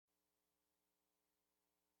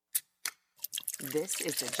This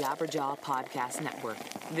is the Jabberjaw Podcast Network.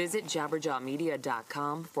 Visit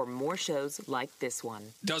jabberjawmedia.com for more shows like this one.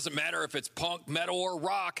 Doesn't matter if it's punk, metal, or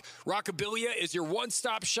rock, Rockabilia is your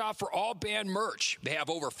one-stop shop for all band merch. They have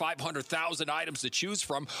over 500,000 items to choose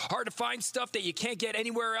from. Hard to find stuff that you can't get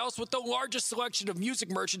anywhere else with the largest selection of music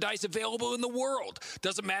merchandise available in the world.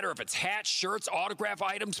 Doesn't matter if it's hats, shirts, autograph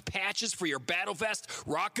items, patches for your battle vest,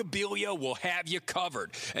 Rockabilia will have you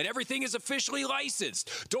covered. And everything is officially licensed.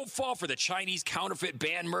 Don't fall for the Chinese counterfeit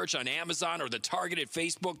band merch on Amazon or the targeted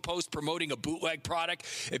Facebook post promoting a bootleg product.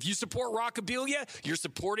 If you support Rockabilia, you're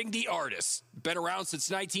supporting the artists. Been around since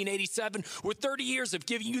 1987 with 30 years of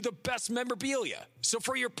giving you the best memorabilia. So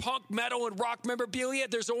for your punk, metal, and rock memorabilia,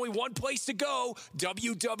 there's only one place to go,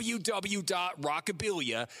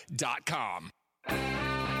 www.rockabilia.com.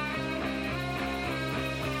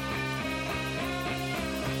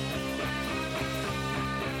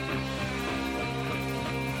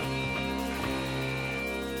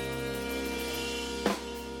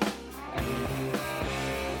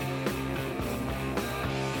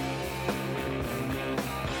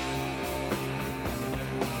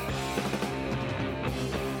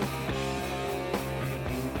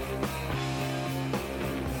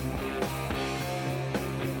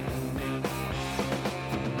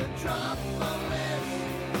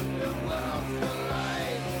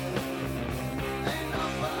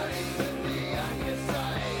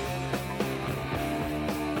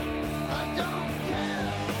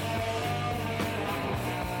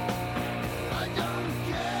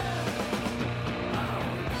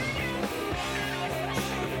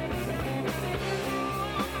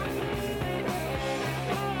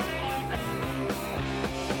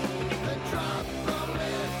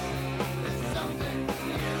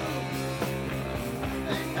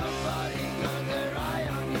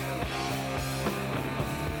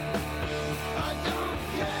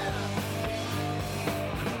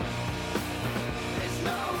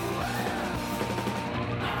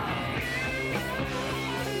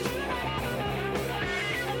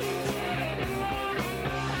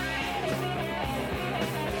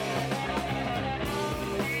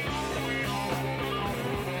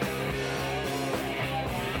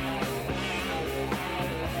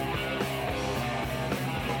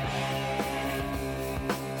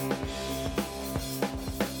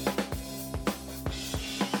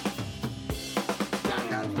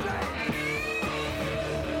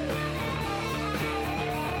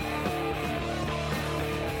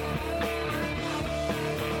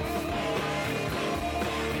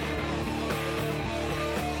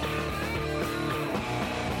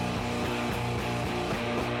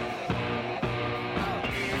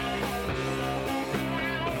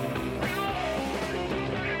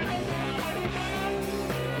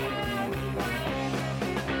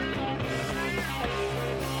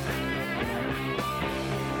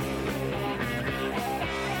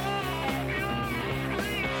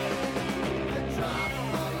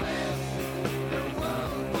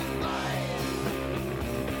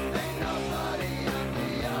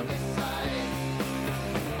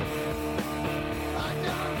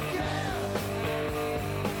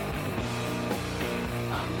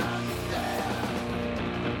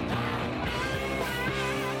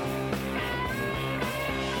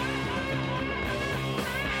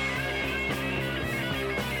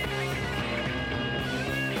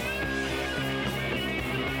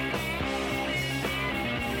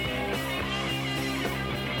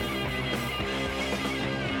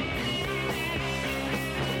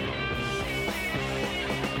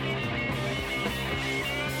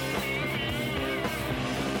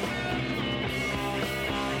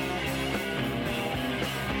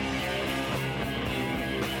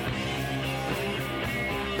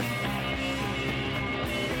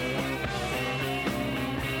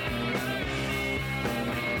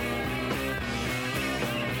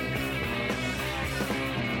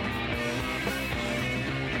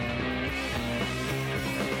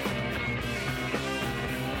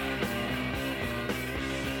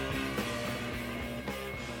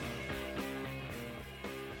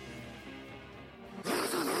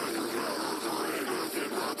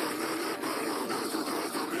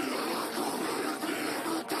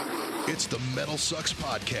 It's the MetalSucks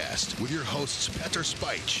podcast with your hosts Petter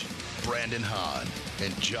Spych, Brandon Hahn,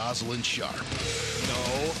 and Jocelyn Sharp.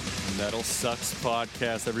 No, MetalSucks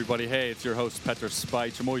podcast, everybody. Hey, it's your host Petter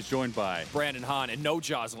Spych. I'm always joined by Brandon Hahn and no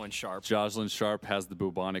Jocelyn Sharp. Jocelyn Sharp has the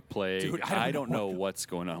bubonic plague. Dude, I don't know what's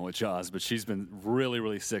going on with Joz, but she's been really,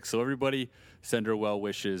 really sick. So everybody send her well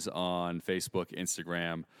wishes on Facebook,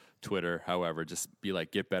 Instagram, Twitter. However, just be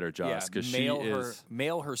like, get better, Joz, because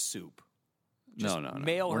mail her soup. Just No.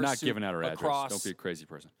 mail her We're not soup giving out her address. across, Don't be a crazy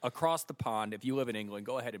person. across the pond. If you live in England,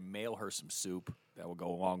 go ahead and mail her some soup. That will go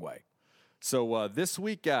a long way. So this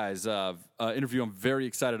week, guys, interview I'm very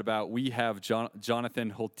excited about. We have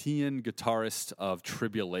Jonathan Hultén, guitarist of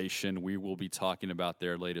Tribulation. We will be talking about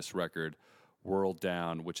their latest record, World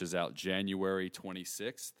Down, which is out January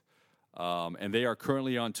 26th. And they are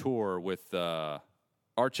currently on tour with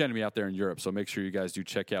Arch Enemy out there in Europe. So make sure you guys do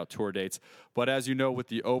check out tour dates. But as you know, with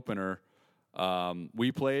the opener,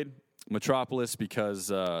 we played Metropolis because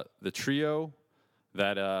the trio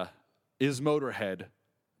that is Motorhead,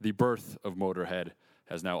 the birth of Motorhead,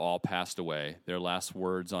 has now all passed away. Their last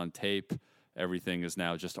words on tape, everything is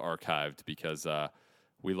now just archived because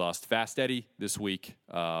we lost Fast Eddie this week.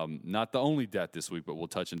 Not the only death this week, but we'll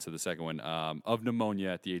touch into the second one, of pneumonia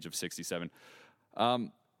at the age of 67.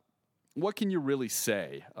 What can you really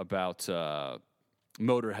say about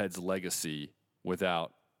Motorhead's legacy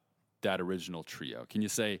without that original trio? Can you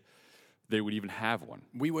say they would even have one?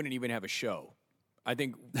 We wouldn't even have a show. I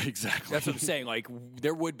think Exactly. that's what I'm saying. Like,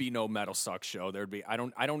 there would be no MetalSucks show. There'd be I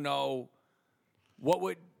don't know what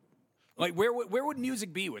would, like, where would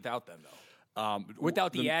music be without them though?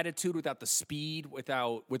 Without the attitude, without the speed,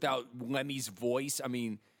 without Lemmy's voice. I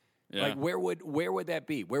mean, like, where would that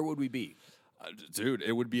be? Where would we be? Dude,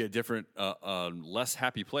 it would be a different, less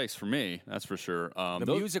happy place for me. That's for sure. The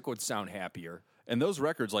music would sound happier. And those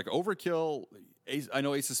records, like Overkill, I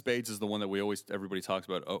know Ace of Spades is the one that everybody talks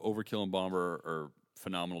about. Overkill and Bomber are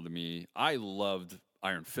phenomenal to me. I loved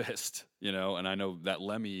Iron Fist, and I know that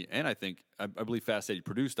Lemmy, and I believe Fast Eddie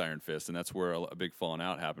produced Iron Fist, and that's where a big falling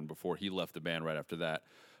out happened before he left the band right after that.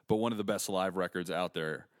 But one of the best live records out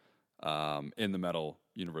there in the metal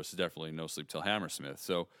universe is definitely No Sleep Till Hammersmith.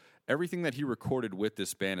 So everything that he recorded with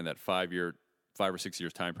this band in that 5 or 6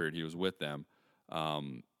 years time period he was with them,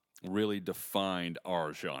 really defined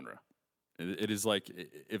our genre. It is like,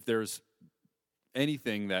 if there's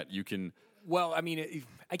anything that you can... Well, I mean,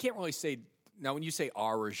 I can't really say... Now, when you say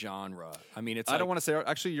our genre, I mean, it's I don't want to say...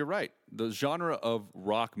 Actually, you're right. The genre of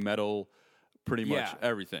rock, metal, pretty much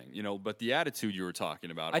everything. But the attitude you were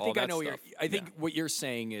talking about, I think all I know that what stuff. I think what you're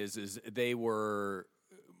saying is they were...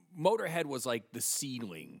 Motorhead was like the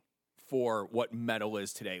ceiling for what metal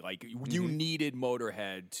is today. Like, you needed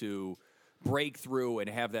Motorhead to break through and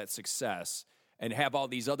have that success, and have all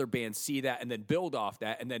these other bands see that and then build off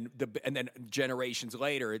that, and then generations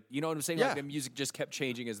later, you know what I'm saying? Yeah. Like, the music just kept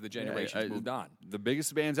changing as the generations moved on. The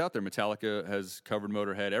biggest bands out there, Metallica has covered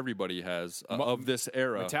Motorhead. Everybody has of this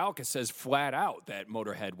era. Metallica says flat out that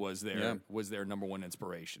Motorhead was their number one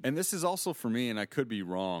inspiration. And this is also for me, and I could be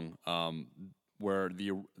wrong, where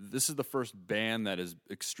this is the first band that is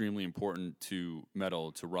extremely important to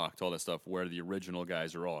metal, to rock, to all that stuff, where the original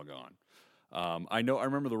guys are all gone. I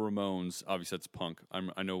remember the Ramones. Obviously, that's punk.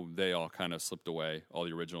 I know they all kind of slipped away, all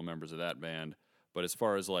the original members of that band. But as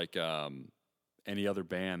far as like any other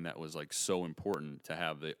band that was like so important to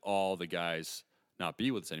have all the guys not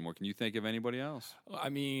be with us anymore, can you think of anybody else? I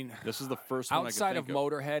mean, this is the first one outside I of can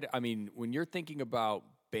think Motorhead. I mean, when you're thinking about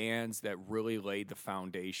bands that really laid the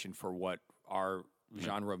foundation for what our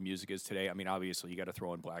genre of music is today, I mean, obviously you got to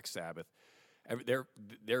throw in Black Sabbath.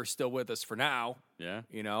 They're still with us for now. Yeah,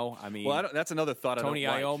 I mean, well, that's another thought. Tony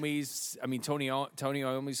I don't like. Iommi's. I mean, Tony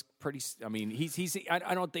Iommi's pretty. I mean, he's.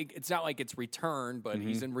 I don't think it's not like it's returned, but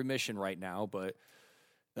he's in remission right now. But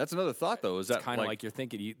that's another thought, though. Is that kind of like you're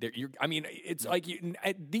thinking? I mean, it's like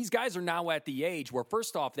these guys are now at the age where,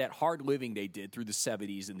 first off, that hard living they did through the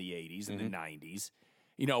 70s and the 80s and the 90s.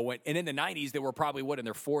 And in the 90s, they were probably, in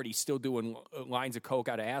their 40s, still doing lines of coke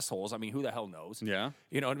out of assholes. I mean, who the hell knows? Yeah.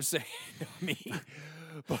 You know what I'm saying? I mean,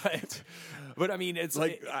 but I mean, it's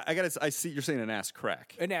like, I see you're saying an ass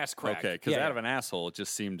crack. An ass crack. Okay, because out of an asshole, it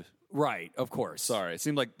just seemed... Right, of course. Sorry, it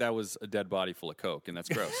seemed like that was a dead body full of coke, and that's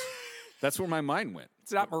gross. That's where my mind went.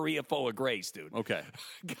 It's not Maria full of grace, dude. Okay.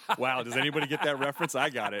 Wow, does anybody get that reference?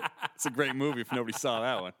 I got it. It's a great movie if nobody saw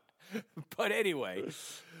that one. But anyway,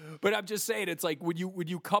 I'm just saying, it's like when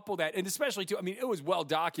you couple that, and especially too, I mean, it was well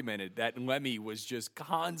documented that Lemmy was just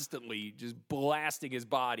constantly just blasting his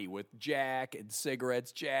body with Jack and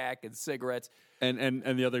cigarettes. And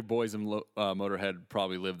the other boys in Motorhead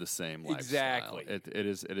probably live the same lifestyle. Exactly.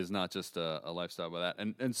 It is not just a lifestyle by that.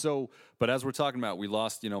 And so, but as we're talking about, we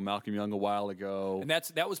lost Malcolm Young a while ago, and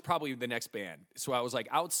that was probably the next band. So I was like,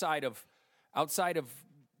 outside of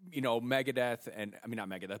Megadeth, and I mean not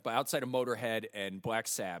Megadeth, but outside of Motorhead and Black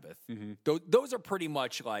Sabbath, those are pretty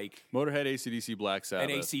much like Motorhead, AC/DC, Black Sabbath,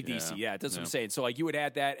 and AC/DC. Yeah, that's what I'm saying. So like you would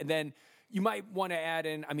add that, and then you might want to add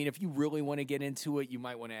in. I mean, if you really want to get into it, you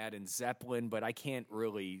might want to add in Zeppelin, but I can't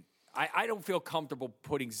really. I don't feel comfortable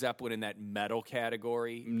putting Zeppelin in that metal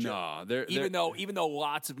category. No, even though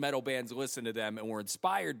lots of metal bands listen to them and were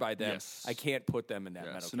inspired by them, Yes. I can't put them in that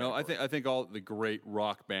metal category. No, I think all the great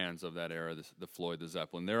rock bands of that era, the Floyd, the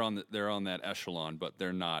Zeppelin, they're on that echelon, but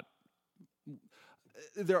they're not.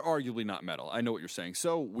 They're arguably not metal. I know what you're saying.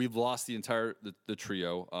 So we've lost the entire the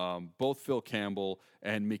trio. Both Phil Campbell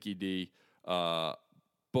and Mickey D.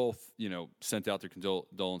 Both, sent out their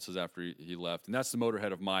condolences after he left, and that's the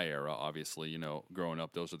Motorhead of my era. Obviously, growing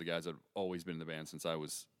up, those are the guys that have always been in the band since I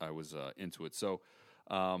was into it. So,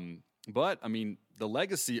 but I mean, the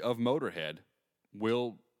legacy of Motorhead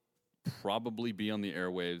will probably be on the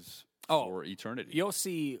airwaves for eternity. You'll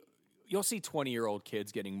see 20-year-old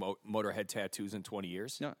kids getting Motorhead tattoos in 20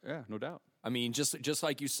 years. Yeah, no doubt. I mean, just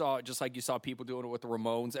like you saw people doing it with the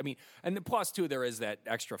Ramones. I mean, and then plus too, there is that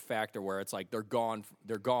extra factor where it's like they're gone,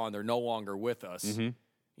 they're no longer with us. Mm-hmm.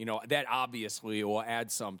 That obviously will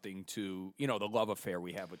add something to the love affair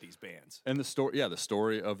we have with these bands. And the story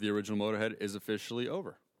of the original Motorhead is officially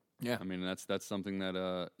over. Yeah, I mean that's something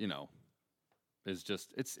that is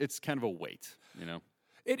just it's kind of a weight.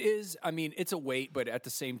 It is. I mean, it's a weight, but at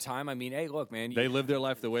the same time, I mean, hey, look, man. They live their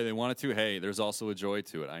life the way they wanted to. Hey, there's also a joy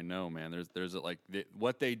to it. I know, man. There's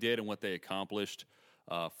what they did and what they accomplished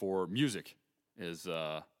for music is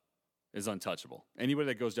untouchable. Anybody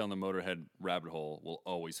that goes down the Motorhead rabbit hole will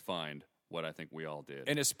always find what I think we all did.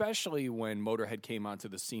 And especially when Motorhead came onto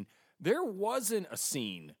the scene, there wasn't a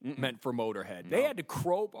scene meant for Motorhead. No. They had to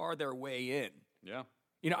crowbar their way in. Yeah.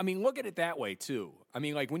 I mean, look at it that way, too. I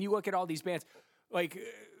mean, like, when you look at all these bands, like,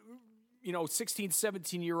 16,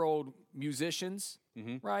 17-year-old musicians,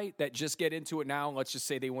 right, that just get into it now, and let's just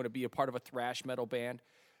say they want to be a part of a thrash metal band.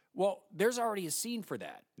 Well, there's already a scene for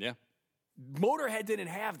that. Yeah. Motorhead didn't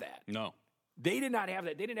have that. No. They did not have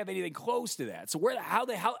that. They didn't have anything close to that. So how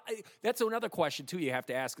that's another question, too, you have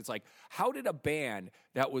to ask. It's like, how did a band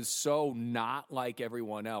that was so not like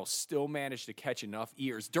everyone else still manage to catch enough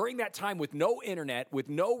ears during that time with no internet, with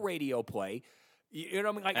no radio play? You know what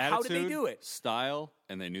I mean? Like, attitude, how did they do it? Style,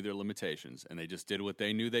 and they knew their limitations, and they just did what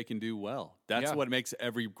they knew they can do well. That's what makes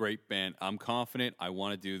every great band. I'm confident. I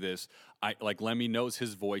want to do this. Like Lemmy knows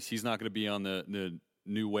his voice. He's not going to be on the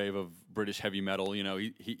new wave of British heavy metal.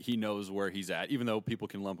 He knows where he's at, even though people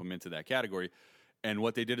can lump him into that category. And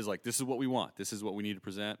what they did is like, this is what we want. This is what we need to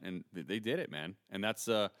present, and they did it, man. And that's,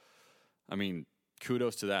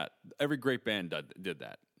 kudos to that. Every great band did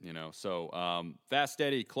that. So Fast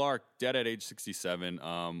Eddie Clark, dead at age 67.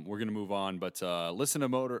 We're going to move on, but listen to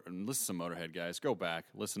Motorhead, guys. Go back,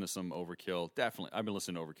 listen to some Overkill. Definitely, I've been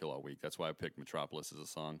listening to Overkill all week. That's why I picked Metropolis as a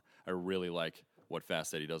song. I really like what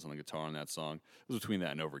Fast Eddie does on the guitar on that song. It was between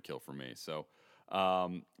that and Overkill for me. So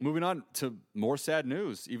moving on to more sad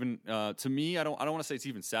news. Even to me, I don't want to say it's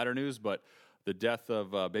even sadder news, but the death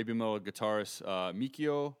of Baby Metal guitarist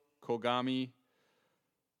Mikio Kogami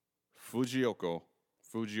Fujiyako,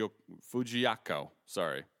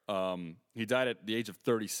 sorry. He died at the age of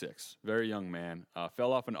 36. Very young man.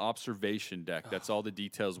 Fell off an observation deck. That's all the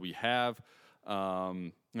details we have.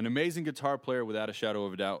 An amazing guitar player without a shadow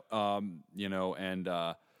of a doubt. I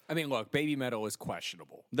mean, look, Baby Metal is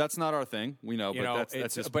questionable. That's not our thing. We know, but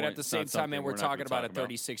that's his But point. at the same time, man, we're talking about a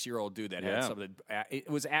 36-year-old dude that had something. It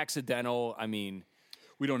was accidental. I mean,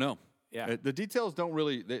 we don't know. Yeah, the details don't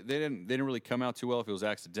really. They didn't really come out too well if it was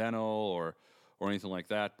accidental or anything like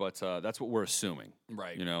that. But that's what we're assuming,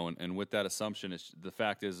 right? And with that assumption, the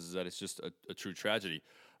fact is that it's just a true tragedy.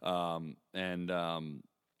 I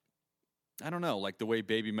don't know, like the way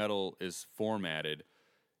Baby Metal is formatted,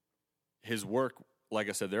 his work, like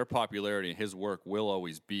I said, their popularity and his work will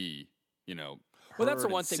always be, well, that's the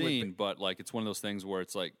one thing. Seen, but like it's one of those things where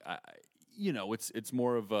it's like, it's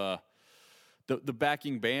more of a. The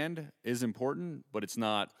backing band is important, but it's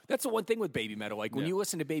not. That's the one thing with Baby Metal. Like, when you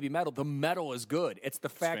listen to Baby Metal, the metal is good. It's the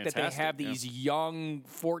fact that they have these young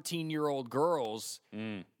 14-year-old girls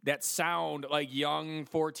that sound like young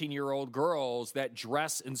 14-year-old girls that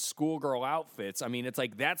dress in schoolgirl outfits. I mean, it's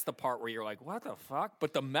like that's the part where you're like, what the fuck?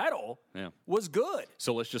 But the metal was good.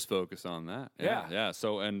 So let's just focus on that. Yeah.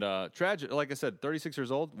 So, and tragic, like I said, 36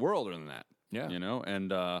 years old, we're older than that. Yeah.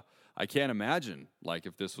 And I can't imagine, like,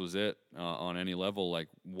 if this was it on any level, like,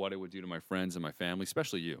 what it would do to my friends and my family,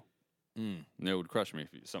 especially you. And it would crush me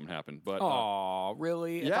if something happened. But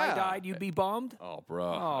really? If I died, you'd be bummed? Oh, bro.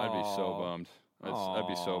 I'd be so bummed. I'd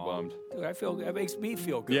be so bummed. Dude, it makes me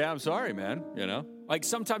feel good. Yeah, I'm sorry, man. Like,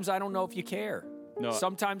 sometimes I don't know if you care. No.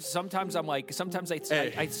 Sometimes I'm like,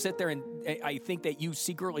 I sit there and I think that you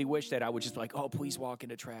secretly wish that I would just be like, oh, please walk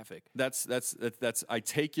into traffic. That's I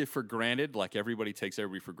take you for granted, like everybody takes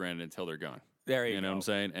everybody for granted until they're gone. There you go. You know what I'm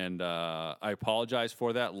saying? And I apologize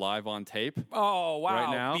for that live on tape. Oh, wow.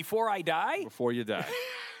 Right now. Before I die? Before you die.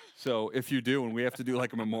 So if you do, and we have to do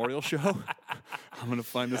like a memorial show, I'm going to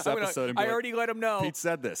find this episode and be I already let him know. Pete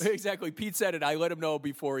said this. Exactly. Pete said it. I let him know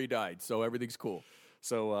before he died, so everything's cool.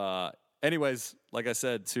 So anyways, like I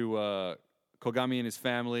said, to Kogami and his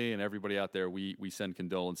family and everybody out there, we send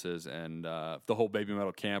condolences, and the whole Baby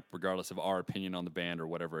Metal camp, regardless of our opinion on the band or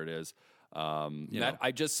whatever it is.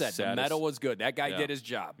 I just said the metal was good. That guy did his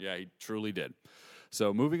job. Yeah, he truly did.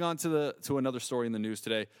 So moving on to another story in the news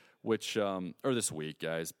today, which or this week,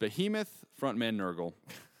 guys, Behemoth frontman Nurgle,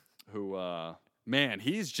 who man,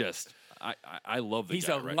 he's just I love the He's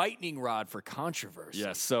guy, a right? lightning rod for controversy.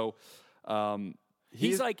 Yes. So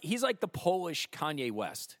he's like the Polish Kanye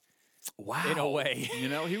West. Wow. In a way. You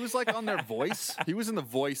know, he was like on their Voice. He was in the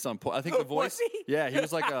Voice on I think the Voice. Was he? Yeah, he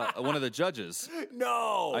was like one of the judges.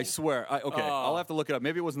 No. I swear. I'll have to look it up.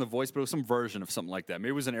 Maybe it wasn't the Voice, but it was some version of something like that. Maybe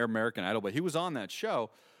it was an American Idol, but he was on that show.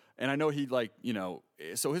 And I know he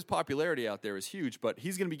so his popularity out there is huge, but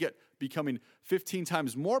he's going to becoming 15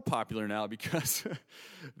 times more popular now because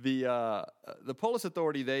the Polish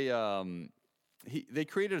Authority, Behemoth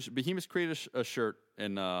created a shirt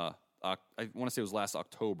in I want to say it was last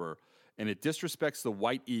October, and it disrespects the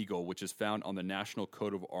white eagle, which is found on the national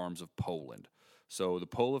coat of arms of Poland. So the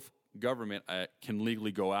Polish government can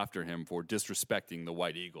legally go after him for disrespecting the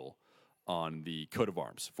white eagle on the coat of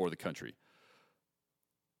arms for the country.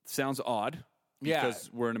 Sounds odd because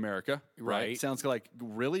we're in America, right? Sounds like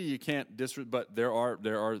really you can't but there are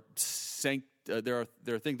things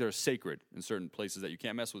that are sacred in certain places that you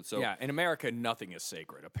can't mess with. So yeah, in America, nothing is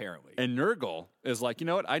sacred, apparently. And Nurgle is like, you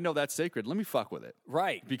know what? I know that's sacred. Let me fuck with it.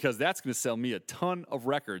 Right. Because that's going to sell me a ton of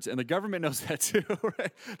records. And the government knows that too,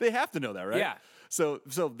 right? They have to know that, right? Yeah. So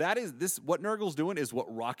that is this. What Nurgle's doing is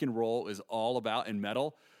what rock and roll is all about in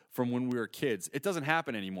metal. From when we were kids, it doesn't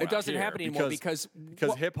happen anymore. It doesn't happen anymore because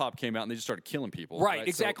hip hop came out and they just started killing people. Right,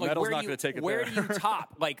 exactly. So metal's not going to take it where there. do you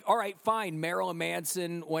top? Like, all right, fine. Marilyn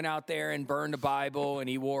Manson went out there and burned the Bible, and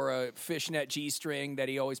he wore a fishnet G-string that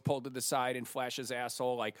he always pulled to the side and flashed his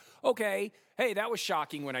asshole. Like, okay, hey, that was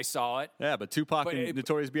shocking when I saw it. Yeah, but Tupac and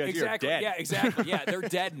Notorious B.I.G. are dead. Yeah, exactly. Yeah, they're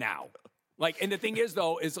dead now. Like, and the thing is,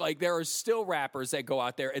 though, is like there are still rappers that go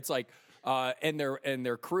out there. It's like. And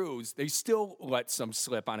their crews, they still let some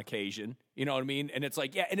slip on occasion. You know what I mean? And it's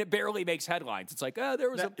like, yeah, and it barely makes headlines. It's like, there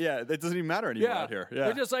was that doesn't even matter anymore out here. Yeah.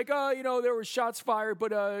 They're just like, there were shots fired,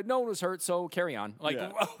 but no one was hurt, so carry on. Like,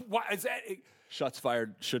 what is that? Shots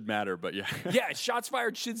fired should matter, but yeah. Yeah, shots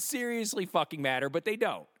fired should seriously fucking matter, but they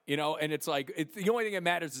don't. You know, and it's like the only thing that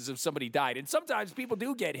matters is if somebody died. And sometimes people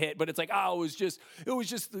do get hit, but it's like, it was just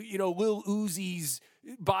Lil Uzi's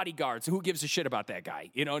bodyguards. Who gives a shit about that guy?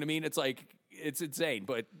 You know what I mean? It's like it's insane.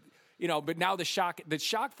 But but now the shock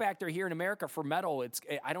factor here in America for metal,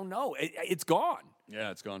 I don't know, it's gone.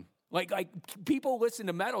 Yeah, it's gone. Like people listen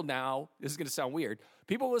to metal now. This is going to sound weird.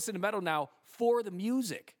 People listen to metal now for the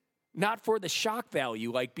music, not for the shock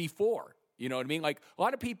value like before. You know what I mean? Like a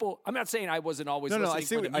lot of people. I'm not saying I wasn't always. No, I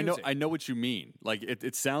listening for the music. I know what you mean. Like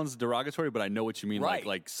it sounds derogatory, but I know what you mean. Right.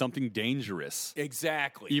 Like something dangerous.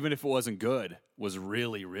 Exactly. Even if it wasn't good, was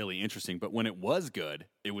really, really interesting. But when it was good,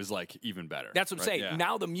 it was like even better. That's what I'm saying. Yeah.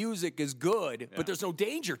 Now the music is good, but there's no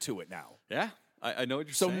danger to it now. Yeah, I know what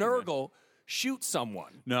you're saying. saying. So Nurgle. Shoot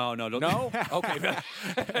someone. No, don't. No? Okay.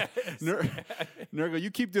 Nurgle,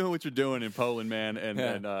 you keep doing what you're doing in Poland, man,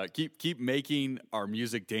 and keep making our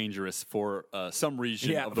music dangerous for some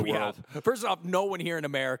region of the world. First off, no one here in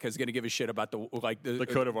America is going to give a shit about the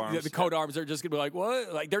coat of arms. The coat of arms are just going to be like,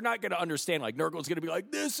 what? Like they're not going to understand. Like Nurgle's going to be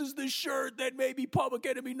like, this is the shirt that made me public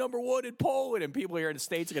enemy #1 in Poland, and people here in the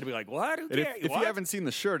States are going to be like, what? If you haven't seen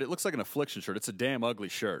the shirt, it looks like an Affliction shirt. It's a damn ugly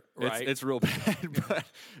shirt. Right. It's real bad, but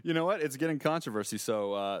you know what? It's getting controversy,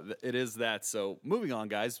 so it is that. So moving on,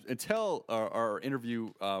 guys, until our interview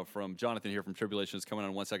from Jonathan here from Tribulation is coming on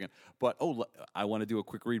in 1 second. But I want to do a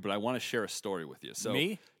quick read, but I want to share a story with you. So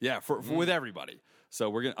me? Yeah, for with everybody. So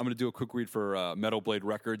I'm gonna do a quick read for Metal Blade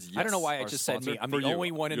Records. Yes, I don't know why I just sponsor. said me. I'm the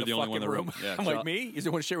only one in You're the only fucking room. Yeah, I'm like, me?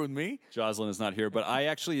 You want to share with me? Jocelyn is not here, but I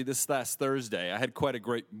actually this last Thursday I had quite a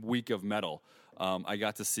great week of metal. I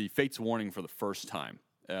got to see Fate's Warning for the first time.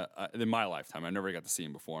 In my lifetime. I never got to see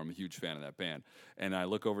him before. I'm a huge fan of that band. And I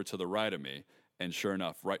look over to the right of me, and sure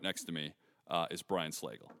enough, right next to me is Brian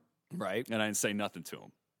Slagle. Right. And I didn't say nothing to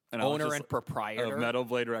him. owner and proprietor of Metal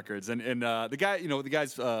Blade Records, and the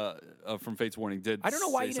guys from Fates Warning did. I don't know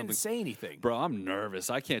why you something. didn't say anything, bro. I'm nervous.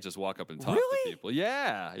 I can't just walk up and talk to people.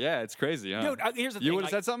 Yeah, it's crazy. Huh? Dude, here's the thing. You would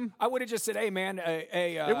have said something. I would have just said, "Hey, man,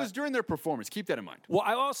 it was during their performance. Keep that in mind." Well,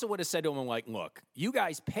 I also would have said to him, like, "Look, you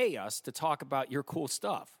guys pay us to talk about your cool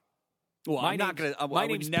stuff." Well, I'm not gonna. I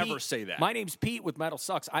would never say that. My name's Pete with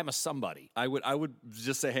MetalSucks. I'm a somebody. I would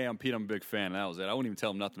just say, "Hey, I'm Pete. I'm a big fan." And that was it. I wouldn't even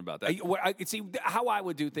tell him nothing about that. I could see how I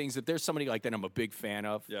would do things if there's somebody like that I'm a big fan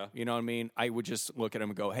of. Yeah. You know what I mean? I would just look at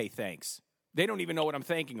them and go, "Hey, thanks." They don't even know what I'm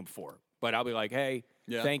thanking them for, but I'll be like, "Hey,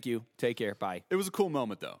 thank you. Take care. Bye." It was a cool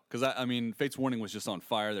moment though, because I mean, Fates Warning was just on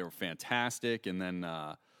fire. They were fantastic, and then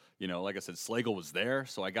like I said, Slagle was there,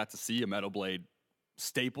 so I got to see a Metal Blade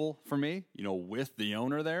staple for me, with the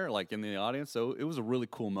owner there, like in the audience. So it was a really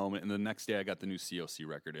cool moment. And the next day I got the new COC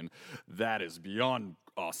record, and that is beyond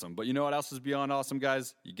awesome. But you know what else is beyond awesome,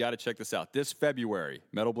 guys? You got to check this out. This February,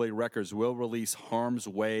 Metal Blade Records will release Harm's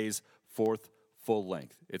Way's fourth full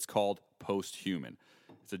length. It's called Post-Human.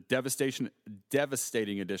 It's a devastating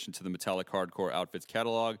addition to the metallic hardcore Outfits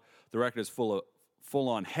catalog. The record is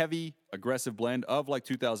full-on heavy, aggressive blend of like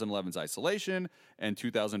 2011's Isolation and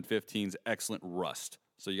 2015's excellent Rust.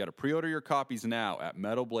 So you got to pre-order your copies now at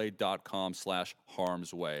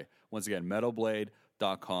metalblade.com/harmsway. Once again,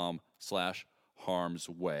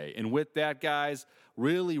 metalblade.com/harmsway. And with that, guys,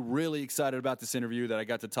 really, really excited about this interview that I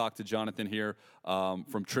got to talk to Jonathan here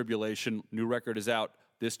from Tribulation. New record is out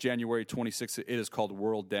this January 26th. It is called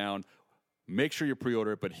World Down. Make sure you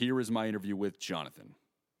pre-order it, but here is my interview with Jonathan.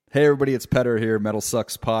 Hey, everybody, it's Petter here,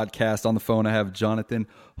 MetalSucks podcast. On the phone, I have Jonathan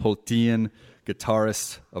Hultén,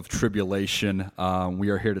 guitarist of Tribulation. We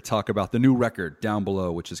are here to talk about the new record, Down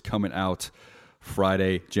Below, which is coming out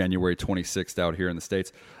Friday, January 26th out here in the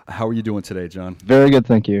States. How are you doing today, John? Very good,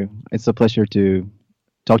 thank you. It's a pleasure to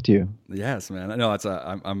talk to you. Yes, man. I know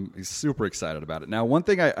I'm super excited about it. Now, one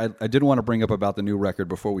thing I did want to bring up about the new record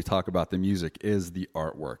before we talk about the music is the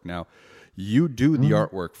artwork. Now, you do the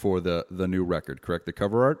artwork for the new record, correct? The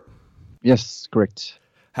cover art? Yes, correct.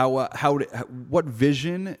 What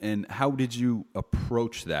vision and how did you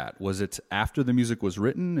approach that? Was it after the music was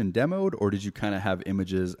written and demoed, or did you kind of have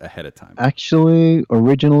images ahead of time? Actually,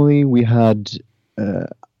 originally we had a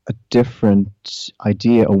different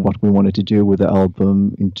idea of what we wanted to do with the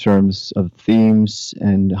album in terms of themes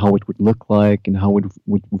and how it would look like and how it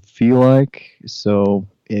would feel like. So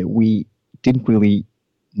we didn't really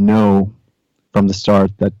know from the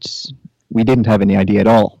start that we didn't have any idea at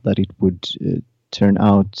all that it would turn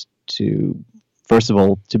out to, first of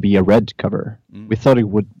all, to be a red cover. We thought it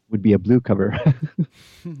would be a blue cover.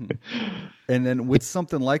 And then with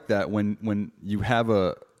something like that, when you have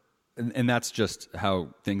and that's just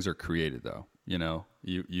how things are created, though. You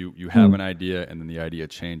have an idea, and then the idea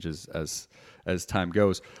changes as time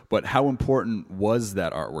goes. But how important was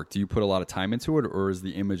that artwork? Do you put a lot of time into it, or is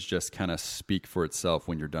the image just kind of speak for itself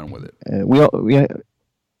when you're done with it? We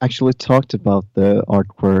actually talked about the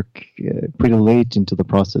artwork pretty late into the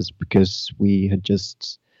process because we had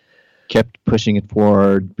just kept pushing it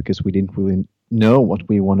forward because we didn't really know what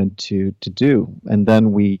we wanted to do. And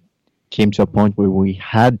then we came to a point where we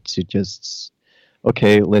had to just,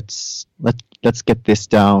 okay, let's get this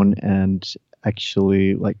down and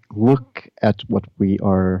actually look at what we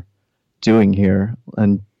are doing here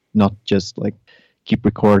and not just keep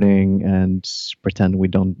recording and pretend we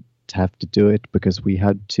don't have to do it because we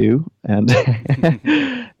had to. And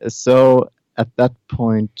so at that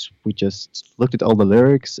point we just looked at all the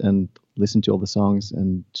lyrics and listened to all the songs,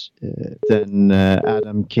 and then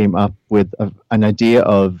Adam came up with an idea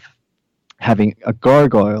of having a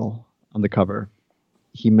gargoyle on the cover.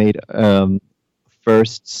 He made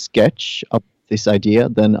first sketch of this idea,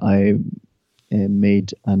 then I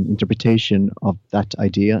made an interpretation of that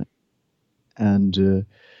idea, and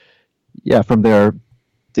from there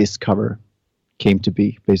this cover came to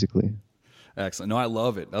be, basically. Excellent. No, I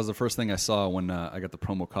love it. That was the first thing I saw when I got the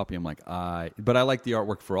promo copy. I'm like, but I like the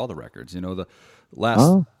artwork for all the records. The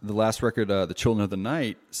last record, The Children of the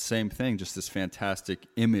Night, same thing, just this fantastic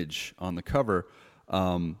image on the cover.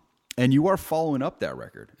 And you are following up that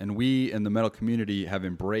record, and we in the metal community have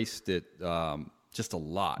embraced it just a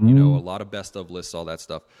lot. A lot of best of lists, all that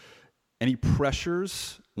stuff. Any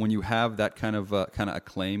pressures when you have that kind of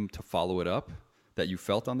acclaim to follow it up that you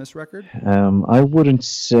felt on this record? I wouldn't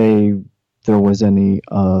say there was any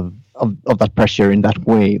of that pressure in that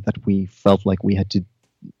way, that we felt like we had to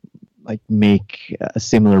make a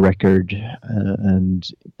similar record and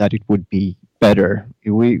that it would be better.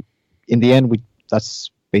 In the end, that's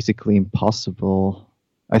basically impossible,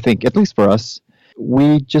 I think, at least for us.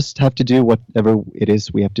 we just have to do whatever it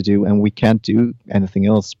is we have to do, and we can't do anything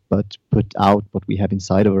else but put out what we have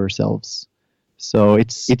inside of ourselves. So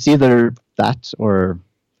it's either that or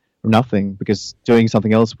nothing, because doing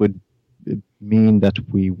something else would mean that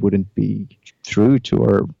we wouldn't be true to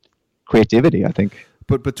our creativity, I think.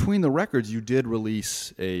 But between the records, you did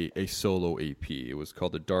release a solo EP. It was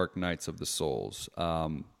called The Dark Nights of the Souls.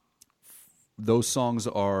 Those songs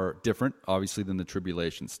are different, obviously, than the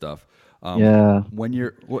Tribulation stuff. When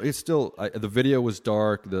you're, well, it's still, the video was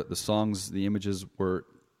dark. The songs, the images were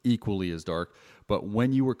equally as dark. But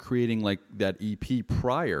when you were creating like that EP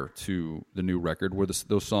prior to the new record, were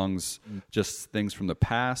those songs just things from the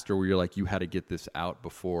past, or were you like, you had to get this out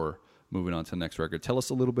before moving on to the next record? Tell us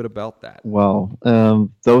a little bit about that. Well,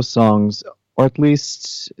 those songs, or at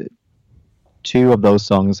least 2 of those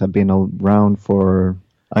songs, have been around for,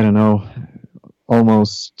 I don't know,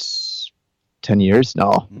 almost 10 years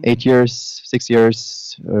now, 8 years, 6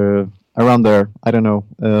 years, around there. I don't know.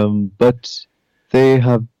 But they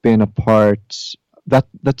have been a part,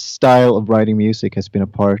 that style of writing music has been a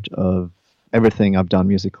part of everything I've done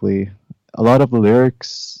musically. A lot of the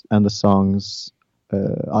lyrics and the songs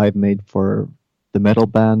I've made for the metal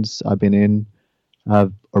bands I've been in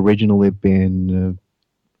have originally been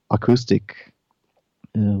acoustic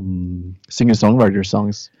singer-songwriter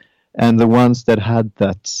songs. And the ones that had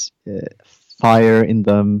that fire in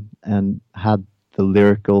them and had the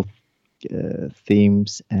lyrical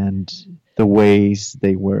themes and the ways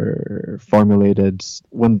they were formulated,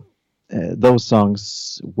 when those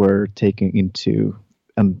songs were taken into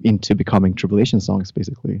becoming Tribulation songs,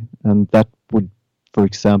 basically. And that would, for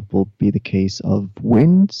example, be the case of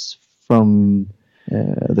Winds from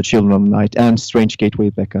The Children of Night and Strange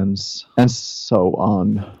Gateway Beckons, and so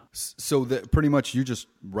on. So that pretty much you just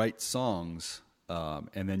write songs,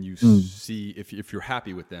 and then you see if you're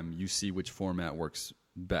happy with them, you see which format works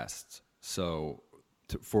best. So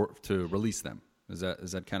to release them, is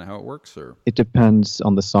that kind of how it works, or it depends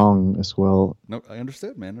on the song as well? No, I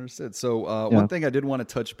understood, man. Understood. So one thing I did want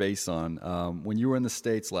to touch base on, when you were in the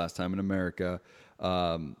States last time in America,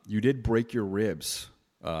 you did break your ribs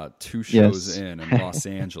 2 shows in Los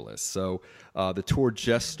Angeles. So the tour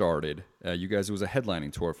just started. You guys, it was a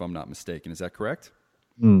headlining tour, if I'm not mistaken. Is that correct?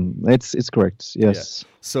 It's correct, yes. Yeah.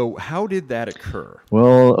 So how did that occur?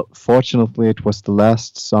 Well, fortunately, it was the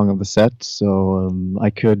last song of the set, so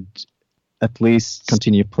I could at least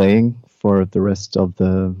continue playing for the rest of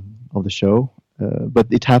the show. But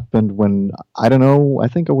it happened when, I don't know, I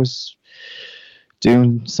think I was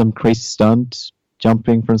doing some crazy stunt,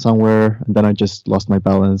 jumping from somewhere, and then I just lost my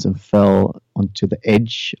balance and fell onto the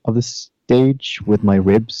edge of the stage with my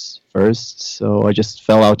ribs first. So I just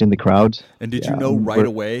fell out in the crowd. And did you know right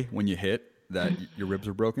away when you hit that your ribs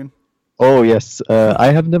were broken? Oh yes,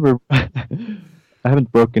 I have never, I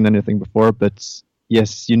haven't broken anything before, but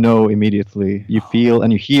yes, you know immediately. You feel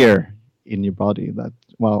and you hear in your body that,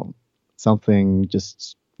 well, something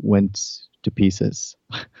just went to pieces.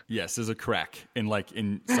 Yes, there's a crack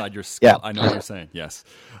inside your skull. Yeah. I know what you're saying. Yes.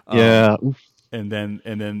 Yeah. And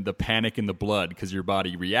then the panic in the blood, because your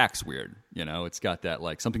body reacts weird. You know, it's got that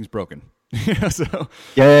like something's broken. So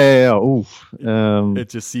yeah. Oof. It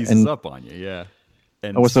just seizes up on you. Yeah.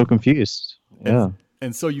 And I was so confused. Yeah.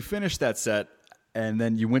 And so you finished that set, and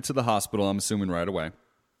then you went to the hospital, I'm assuming right away,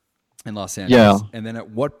 in Los Angeles. Yeah. And then at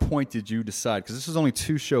what point did you decide, because this was only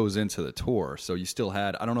 2 shows into the tour, so you still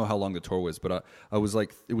had, I don't know how long the tour was, but I was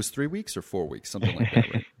like, it was 3 weeks or 4 weeks, something like that,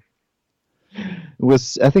 right?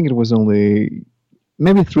 I think it was only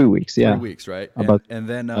maybe 3 weeks, yeah. 3 weeks, right? And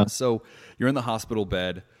then, so you're in the hospital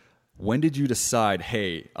bed. When did you decide,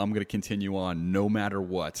 hey, I'm going to continue on no matter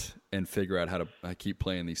what, and figure out how to keep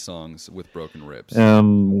playing these songs with broken ribs?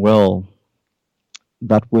 Well,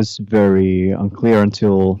 that was very unclear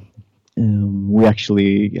until we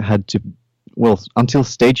actually had to, until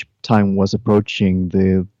stage time was approaching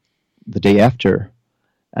the day after.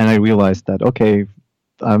 And I realized that, okay,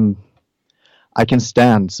 I can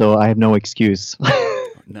stand, so I have no excuse.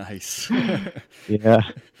 Nice. Yeah.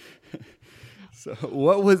 So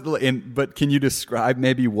what was, but can you describe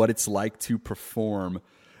maybe what it's like to perform,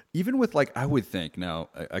 even with like, I would think, now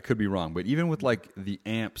I could be wrong, but even with like the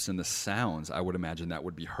amps and the sounds, I would imagine that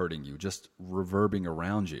would be hurting you, just reverbing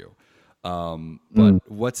around you. But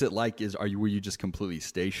what's it like? Were you just completely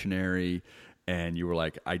stationary and you were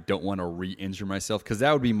like, I don't want to re-injure myself? Because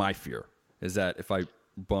that would be my fear, is that if I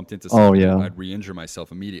bumped into something, I'd re-injure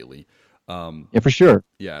myself immediately. Yeah, for sure.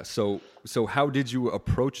 Yeah. So how did you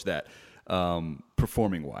approach that?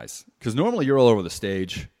 performing wise? Because normally you're all over the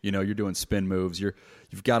stage. You know, you're doing spin moves.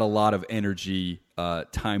 You've got a lot of energy,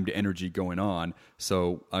 timed energy going on.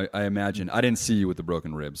 So I imagine, I didn't see you with the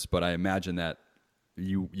broken ribs, but I imagine that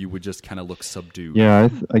you would just kind of look subdued. Yeah,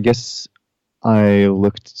 I guess I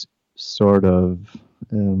looked sort of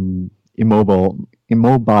immobile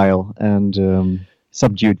and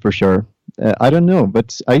subdued for sure. I don't know,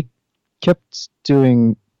 but I kept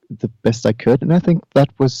doing the best I could, and I think that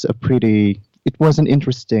was it was an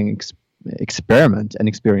interesting experiment and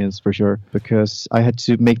experience for sure, because I had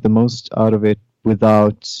to make the most out of it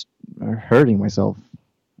without hurting myself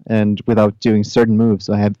and without doing certain moves.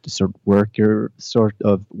 I had to sort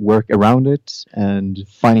of work around it and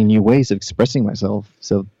finding new ways of expressing myself.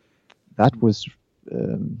 So that was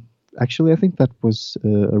actually, I think that was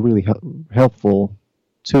a really helpful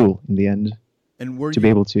tool in the end. And be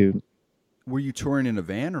able to. Were you touring in a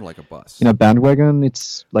van or like a bus? In a bandwagon.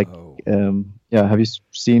 It's like, have you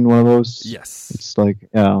seen one of those? Yes. It's like,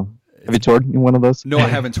 have you toured in one of those? No, I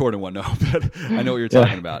haven't toured in one, no, but I know what you're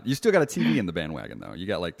talking about. You still got a TV in the bandwagon, though. You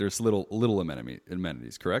got like, there's little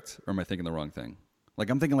amenities, correct? Or am I thinking the wrong thing? Like,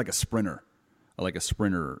 I'm thinking like a Sprinter. Like a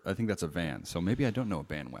Sprinter, I think that's a van. So maybe I don't know a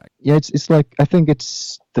bandwagon. Yeah, it's like, I think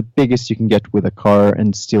it's the biggest you can get with a car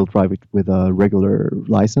and still drive it with a regular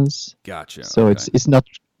license. Gotcha. So okay. it's not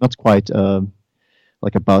quite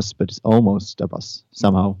like a bus, but it's almost a bus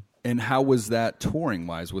somehow. And how was that touring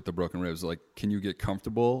wise with the broken ribs? Like, can you get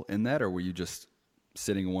comfortable in that, or were you just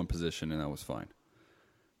sitting in one position and that was fine?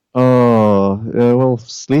 Oh, well,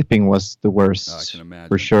 sleeping was the worst. I can imagine.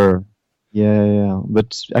 For sure. Yeah.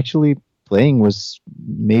 But actually, playing was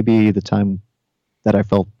maybe the time that I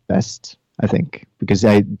felt best, I think, because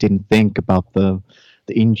I didn't think about the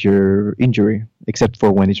injury, except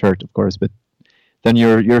for when it hurt, of course. But then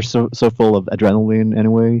you're so full of adrenaline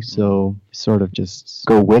anyway, so sort of just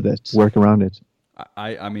go with it, work around it.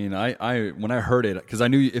 I mean, when I heard it, because I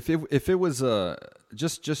knew if it was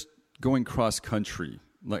just going cross country,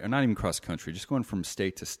 like not even cross country, just going from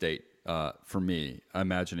state to state, for me,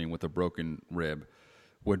 imagining with a broken rib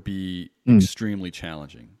would be extremely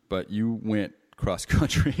challenging. But you went cross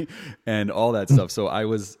country and all that stuff. So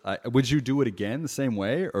would you do it again the same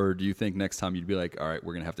way, or do you think next time you'd be like, all right,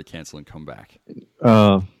 we're gonna have to cancel and come back?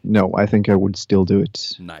 No, I think I would still do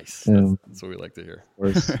it. Nice. That's what we like to hear.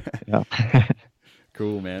 Of course. Yeah.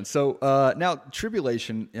 Cool, man. So now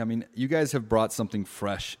Tribulation, I mean, you guys have brought something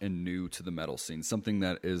fresh and new to the metal scene, something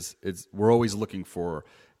that we're always looking for,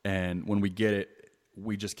 and when we get it,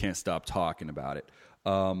 we just can't stop talking about it.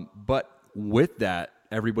 But with that,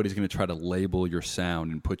 everybody's going to try to label your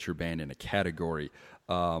sound and put your band in a category.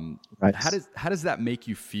 Right. How does that make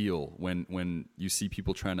you feel when you see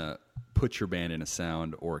people trying to put your band in a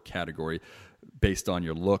sound or a category based on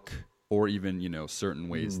your look, or even certain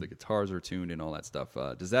ways the guitars are tuned and all that stuff?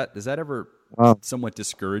 Does that ever somewhat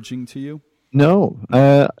discouraging to you? No,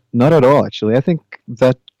 not at all. Actually, I think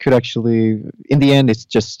that could actually, in the end, it's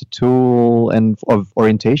just a tool and of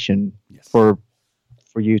orientation for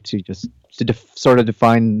you to just sort of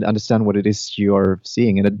define, understand what it is you are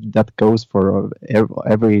seeing, and that goes for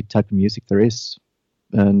every type of music there is.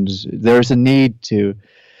 And there's a need to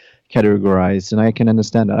categorize, and I can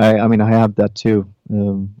understand that. I mean, I have that too,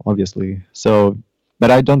 obviously. So,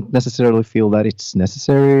 but I don't necessarily feel that it's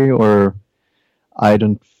necessary, or I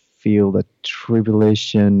don't feel that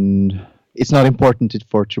Tribulation. It's not important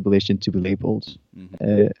for Tribulation to be labeled.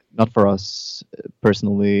 Not for us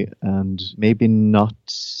personally, and maybe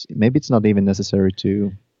it's not even necessary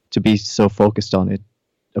to be so focused on it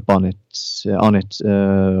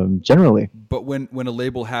generally. But when a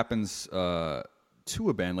label happens to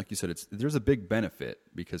a band, like you said, there's a big benefit,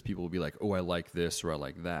 because people will be like, oh, I like this or I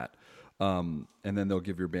like that, and then they'll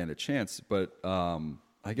give your band a chance. But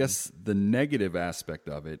I guess the negative aspect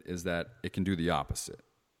of it is that it can do the opposite.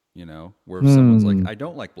 Where if someone's like, I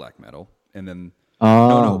don't like black metal, and then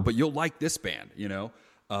no, but you'll like this band, Yeah.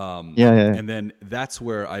 And then that's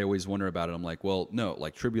where I always wonder about it. I'm like, well, no,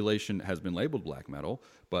 like Tribulation has been labeled black metal,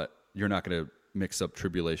 but you're not going to mix up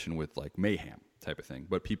Tribulation with like Mayhem type of thing.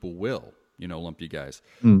 But people will, lump you guys.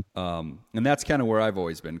 And that's kind of where I've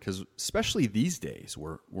always been, because especially these days,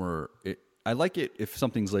 I like it if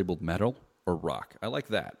something's labeled metal or rock. I like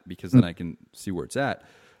that, because then I can see where it's at.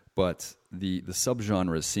 But the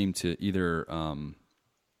subgenres seem to either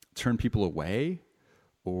turn people away,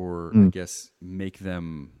 or I guess make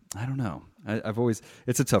them, I don't know. I've always,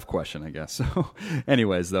 it's a tough question, I guess. So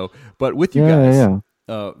anyways, though, but with you guys,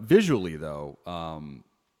 visually though,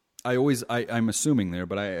 I'm assuming there,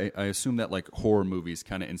 but I assume that like horror movies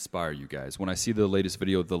kind of inspire you guys. When I see the latest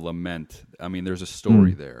video of The Lament, I mean, there's a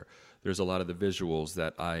story there. there's a lot of the visuals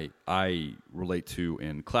that I relate to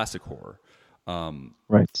in classic horror.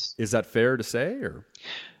 Right. Is that fair to say, or?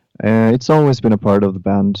 It's always been a part of the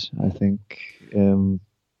band, I think.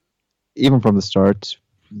 Even from the start,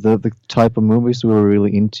 the type of movies we were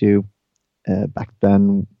really into back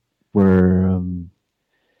then were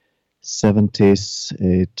 70s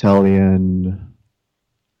Italian,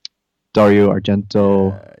 Dario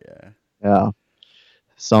Argento. Yeah.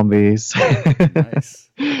 Zombies. Nice.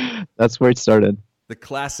 That's where it started. The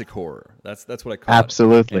classic horror. That's what I call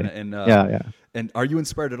Absolutely. it. And yeah. And are you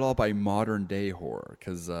inspired at all by modern day horror?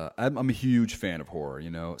 Because I'm a huge fan of horror.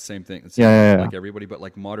 Same thing. Like everybody, but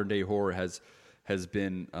like modern day horror has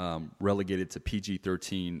been relegated to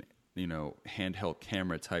PG-13, handheld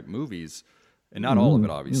camera type movies, and not all of it,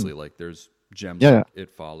 obviously. Like there's gems like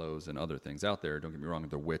It Follows and other things out there. Don't get me wrong,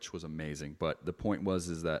 The Witch was amazing, but the point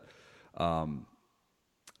is that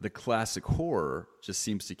the classic horror just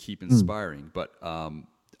seems to keep inspiring. But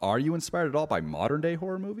are you inspired at all by modern day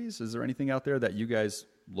horror movies? Is there anything out there that you guys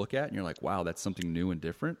look at and you're like, wow, that's something new and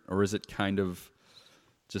different? Or is it kind of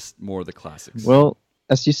just more of the classics? Well,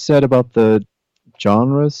 as you said about the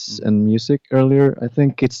genres and music earlier, I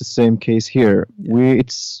think it's the same case here.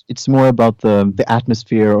 It's more about the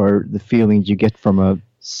atmosphere or the feeling you get from a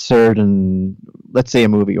certain, let's say, a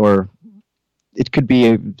movie, or it could be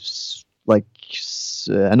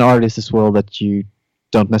an artist as well that you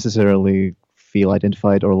don't necessarily feel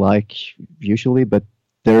identified or like usually, but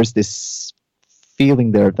there's this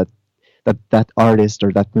feeling there that artist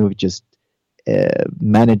or that movie just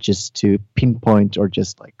manages to pinpoint, or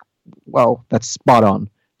just like, wow, that's spot on.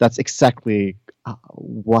 That's exactly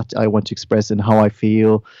what I want to express and how I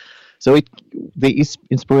feel. So the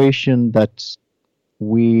inspiration that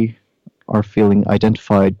we are feeling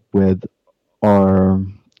identified with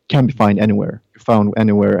can be found anywhere.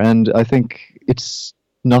 And I think it's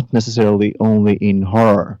not necessarily only in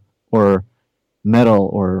horror or metal,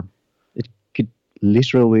 or it could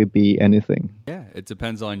literally be anything. Yeah, it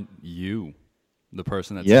depends on you, the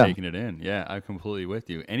person that's taking it in. Yeah, I'm completely with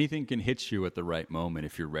you. Anything can hit you at the right moment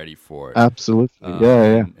if you're ready for it. Absolutely.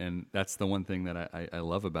 And that's the one thing that I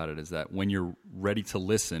love about it, is that when you're ready to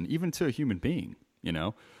listen, even to a human being,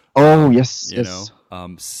 Oh, yes.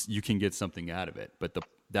 you can get something out of it. But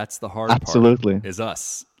that's the hard Absolutely. part, is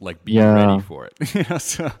us, like being ready for it.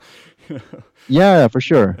 Yeah, for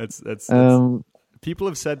sure. That's people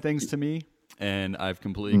have said things to me, and I've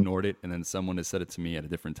completely ignored it, and then someone has said it to me at a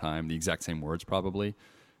different time, the exact same words probably,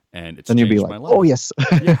 and it's changed my life. Oh, yes.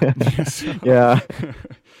 Yeah.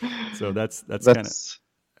 So that's kind of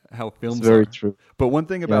how films very are. True. But one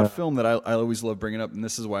thing about film that I always love bringing up, and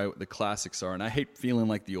this is why the classics are, and I hate feeling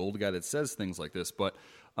like the old guy that says things like this, but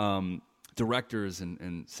directors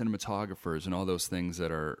and cinematographers and all those things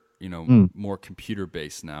that are more computer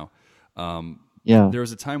based now. There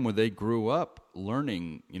was a time where they grew up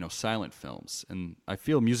learning silent films, and I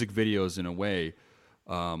feel music videos in a way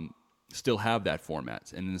still have that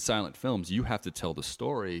format. And in silent films, you have to tell the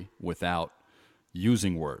story without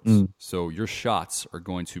using words. So your shots are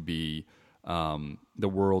going to be the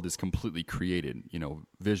world is completely created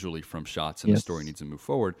visually from shots, and the story needs to move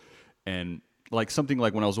forward. And like something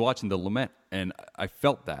like when I was watching The Lament, and I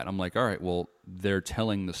felt that. I'm like, all right, well, they're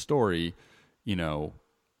telling the story,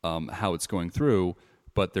 how it's going through,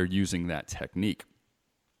 but they're using that technique.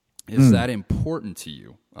 Is that important to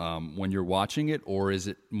you when you're watching it, or is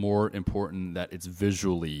it more important that it's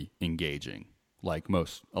visually engaging, like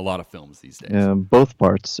a lot of films these days? Both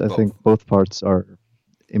parts. I think both parts are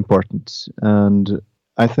important. And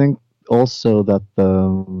I think also that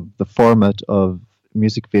the format of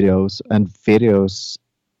music videos and videos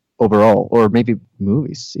overall, or maybe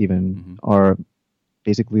movies even, are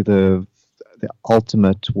basically the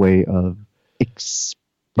ultimate way of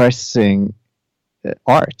expressing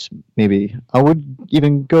art. Maybe I would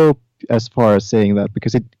even go as far as saying that,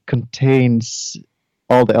 because it contains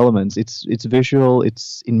all the elements. It's visual,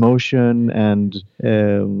 it's in motion, and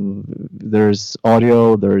there's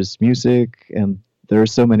audio, there's music, and there are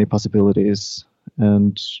so many possibilities.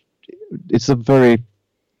 And it's a very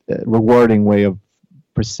rewarding way of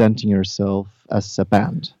presenting yourself as a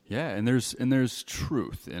band. Yeah, and there's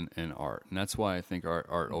truth in art, and that's why I think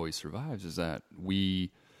art always survives. Is that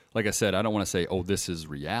like I said, I don't want to say, oh, this is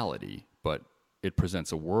reality, but it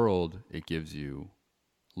presents a world. It gives you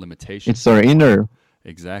limitations. It's our inner.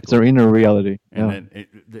 Exactly. It's our inner reality. And then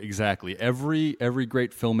exactly. Every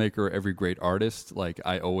great filmmaker, every great artist, like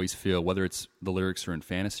I always feel, whether it's the lyrics are in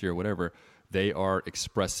fantasy or whatever, they are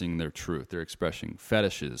expressing their truth. They're expressing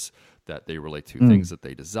fetishes that they relate to, things that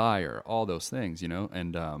they desire, all those things,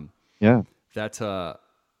 and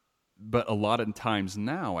but a lot of times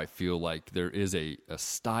now I feel like there is a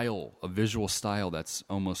style, a visual style that's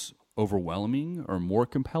almost overwhelming or more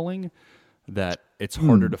compelling, that it's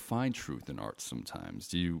harder to find truth in art sometimes.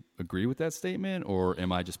 Do you agree with that statement, or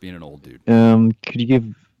am I just being an old dude? Could you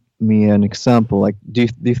give me an example? Like, do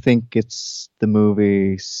you think it's the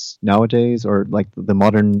movies nowadays, or like the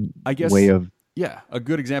modern way of? Yeah, a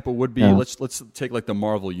good example would be let's take like the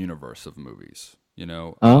Marvel universe of movies. You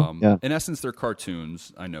know, in essence, they're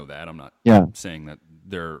cartoons. I know that. I'm not saying that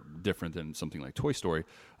they're different than something like Toy Story.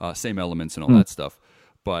 Same elements and all that stuff.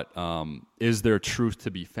 But is there truth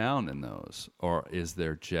to be found in those, or is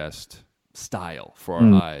there just style for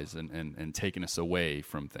our eyes and taking us away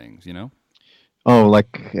from things? You know? Oh,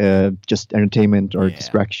 like just entertainment or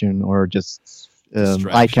distraction, or just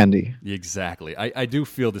eye candy. Exactly. I do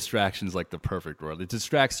feel distraction's like the perfect word. It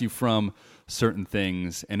distracts you from certain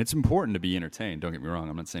things, and it's important to be entertained. Don't get me wrong.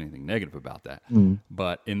 I'm not saying anything negative about that.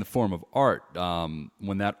 But in the form of art,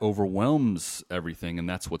 when that overwhelms everything, and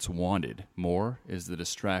that's what's wanted more, is the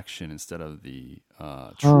distraction instead of the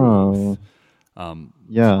truth.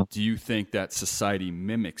 Do you think that society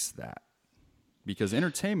mimics that? Because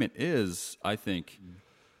entertainment is, I think,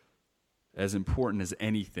 as important as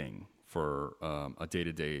anything for a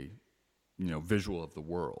day-to-day, visual of the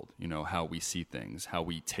world, how we see things, how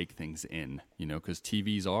we take things in, because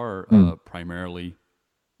TVs are primarily,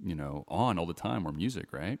 on all the time, or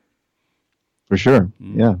music, right? For sure,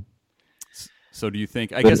 yeah. So do you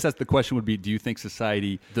think, I guess that's the question would be, do you think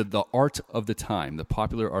society, the art of the time, the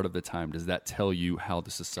popular art of the time, does that tell you how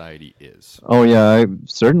the society is? Oh, yeah,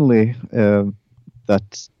 certainly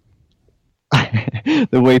that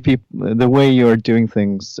the way you're doing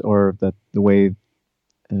things, or that the way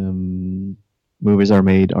movies are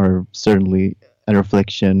made, are certainly a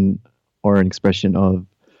reflection or an expression of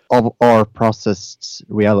our processed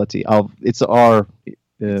reality. It's our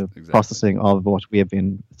processing of what we have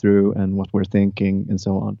been through and what we're thinking and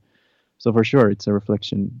so on. So for sure, it's a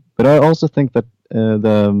reflection. But I also think that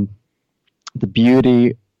the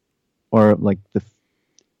beauty, or like the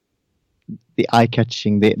eye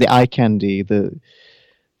catching, the eye candy, the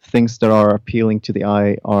things that are appealing to the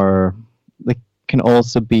eye can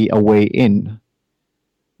also be a way in.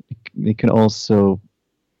 It can also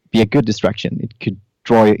be a good distraction. It could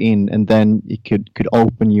draw you in, and then it could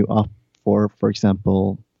open you up for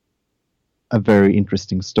example, a very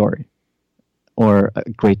interesting story, or a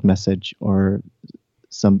great message, or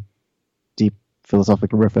some deep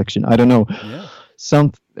philosophical reflection. I don't know. Yeah.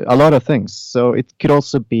 A lot of things. So it could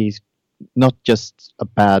also be not just a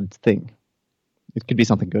bad thing. It could be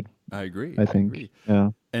something good. I agree. I think.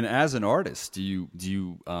 Yeah. And as an artist, do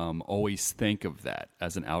you always think of that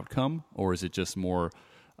as an outcome, or is it just more?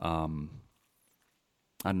 I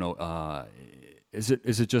don't know. Is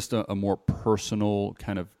it just a more personal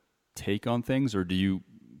kind of take on things, or do you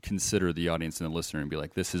consider the audience and the listener and be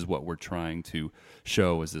like, this is what we're trying to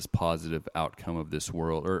show as this positive outcome of this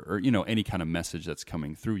world, or any kind of message that's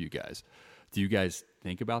coming through you guys? Do you guys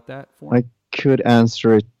think about that for me? I could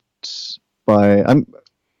answer it by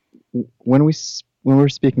when we're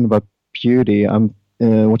speaking about beauty,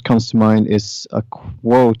 what comes to mind is a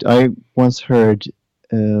quote I once heard.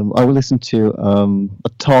 I listened to a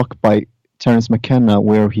talk by Terence McKenna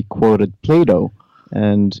where he quoted Plato,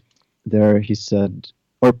 and there he said,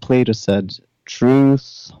 or Plato said,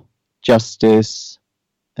 truth, justice,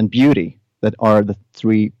 and beauty, that are the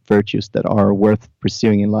three virtues that are worth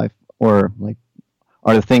pursuing in life, or like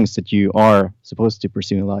are the things that you are supposed to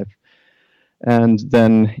pursue in life. And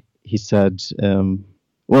then he said,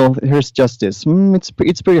 well, here's justice. It's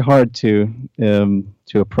pretty hard to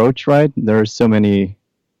approach, right? There are so many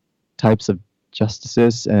types of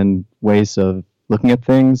justices and ways of looking at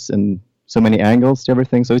things, and so many angles to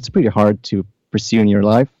everything. So it's pretty hard to pursue in your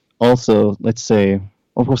life. Also, let's say,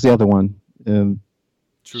 what was the other one?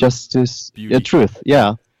 Justice, truth.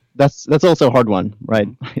 Yeah, that's also a hard one, right?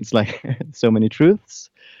 It's like so many truths,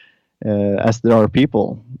 as there are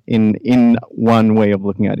people in one way of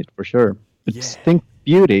looking at it, for sure. But think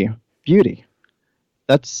beauty.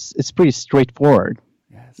 It's pretty straightforward.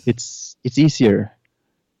 Yes. It's easier.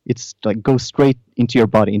 It's like go straight into your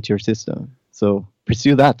body, into your system. So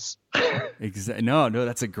pursue that. No,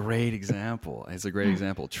 that's a great example. It's a great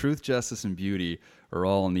example. Truth, justice, and beauty are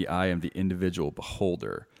all in the eye of the individual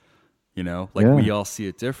beholder. We all see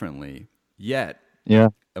it differently. Yet,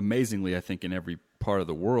 amazingly, I think in every part of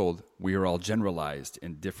the world, we are all generalized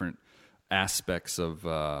in different aspects of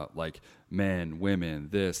like men, women,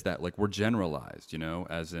 this, that. Like we're generalized,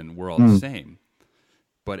 as in we're all the same.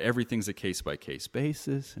 but everything's a case-by-case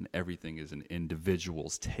basis, and everything is an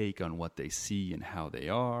individual's take on what they see and how they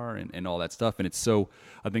are and all that stuff. And it's so,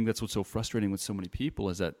 I think that's what's so frustrating with so many people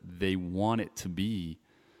is that they want it to be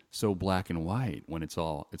so black and white when it's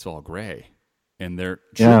all gray. And their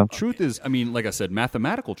truth is, I mean, like I said,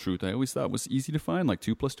 mathematical truth, I always thought was easy to find, like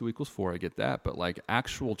 2 + 2 = 4, I get that. But like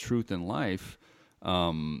actual truth in life,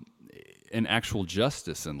 and actual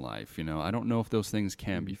justice in life, I don't know if those things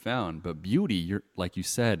can be found. But beauty, like you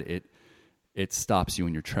said, it stops you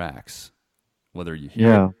in your tracks, whether you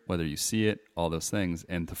hear it, whether you see it, all those things.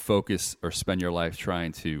 And to focus or spend your life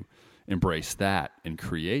trying to embrace that and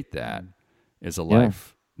create that is a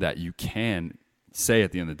life that you can say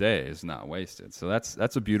at the end of the day is not wasted. So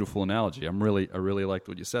that's a beautiful analogy. I really liked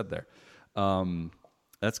what you said there.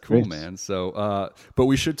 That's cool, man. So, but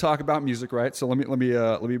we should talk about music, right? So let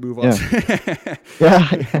me move on.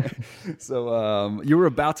 Yeah. So, you were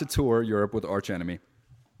about to tour Europe with Arch Enemy.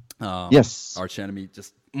 Yes. Arch Enemy,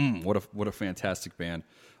 just what a fantastic band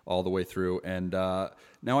all the way through. And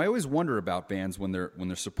now I always wonder about bands when they're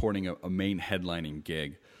supporting a main headlining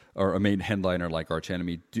gig or a main headliner like Arch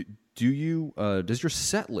Enemy. Does your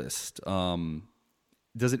set list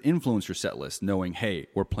does it influence your set list knowing, hey,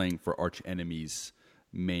 we're playing for Arch Enemy's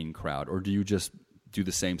main crowd, or do you just do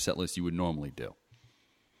the same set list you would normally do?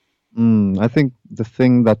 I think the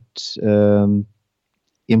thing that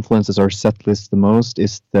influences our set list the most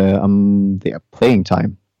is the playing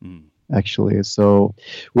time, actually. So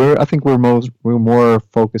I think we're more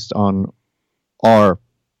focused on our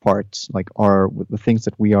parts, like the things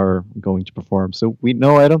that we are going to perform. So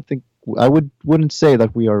I wouldn't say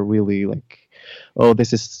that we are really like, oh,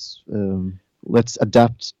 this is let's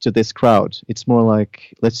adapt to this crowd. It's more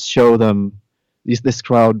like, let's show them this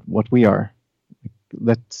crowd what we are.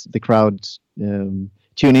 Let the crowd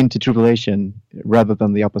tune into Tribulation rather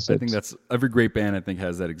than the opposite. I think that's every great band, I think,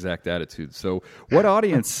 has that exact attitude. So what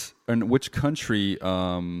audience and which country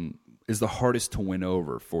is the hardest to win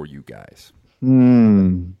over for you guys?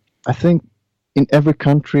 I think in every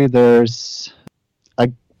country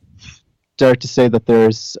I dare to say that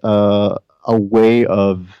there's a way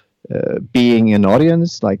of being an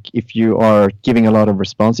audience. Like if you are giving a lot of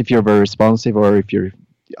response, if you're very responsive, or if you're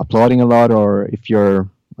applauding a lot, or if you're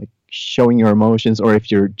like showing your emotions, or if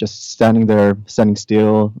you're just standing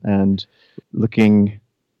still and looking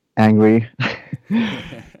angry.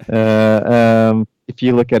 If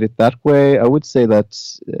you look at it that way, I would say that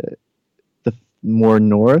the more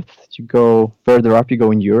north you go, further up you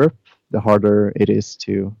go in Europe, the harder it is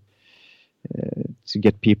to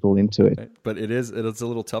get people into it. But it's a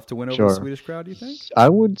little tough to win over the Swedish crowd, do you think? I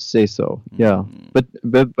would say so, yeah. But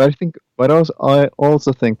I think, I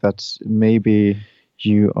also think that maybe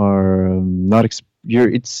you are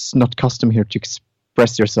it's not custom here to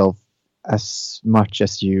express yourself as much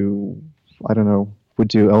as you, I don't know, would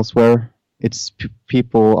do elsewhere. It's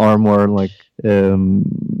people are more like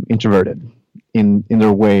introverted in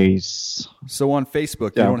their ways. So on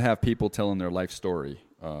Facebook, you don't have people telling their life story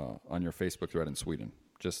on your Facebook thread in Sweden.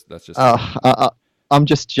 I'm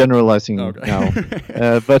just generalizing now.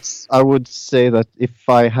 But I would say that if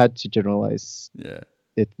I had to generalize,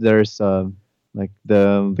 there's like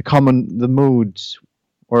the mood,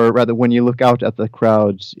 or rather, when you look out at the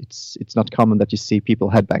crowd, it's not common that you see people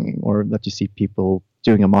headbanging, or that you see people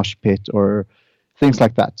doing a mosh pit, or things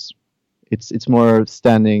like that. It's more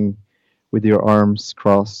standing with your arms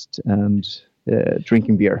crossed and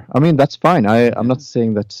drinking beer. I mean, that's fine. I'm not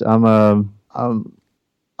saying that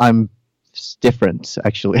I'm different,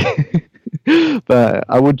 actually. But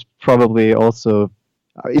I would probably also,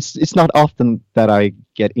 it's not often that I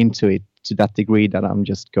get into it to that degree that I'm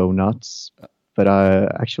just go nuts. But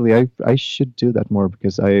actually, I should do that more,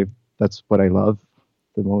 because that's what I love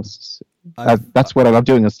the most. That's what I love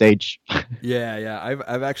doing on stage. Yeah.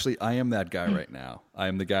 I am that guy right now. I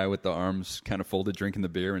am the guy with the arms kind of folded, drinking the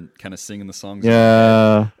beer and kind of singing the songs.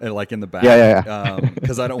 Like in the back. Yeah.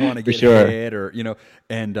 Because I don't want to get hit, or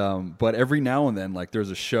and but every now and then, like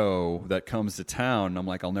there's a show that comes to town, and I'm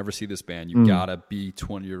like, I'll never see this band. You gotta be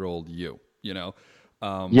 20-year-old you. You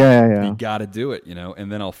gotta do it.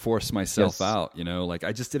 And then I'll force myself out. Like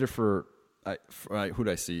I just did it for. Who did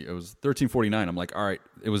I see? It was 1349. I'm like, all right,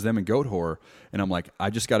 it was them in Goat Whore, and I'm like, I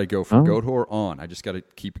just got to go from Goat Whore on. I just got to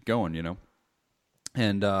keep it going,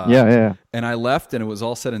 And and I left, and it was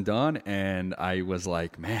all said and done, and I was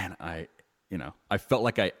like, man, I felt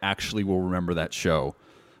like I actually will remember that show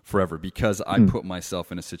forever, because I put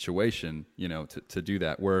myself in a situation, to do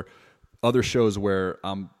that. Where other shows where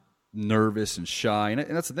I'm nervous and shy, and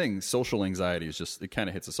that's the thing, social anxiety is just, it kind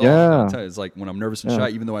of hits us all. It's like when I'm nervous and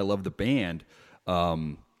shy, even though I love the band,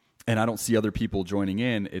 and and I don't see other people joining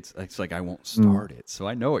in, it's like I won't start it. So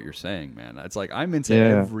I know what you're saying, man. It's like I'm into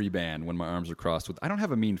every band when my arms are crossed. I don't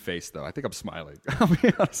have a mean face though. I think I'm smiling. I'll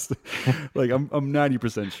be honest. Like I'm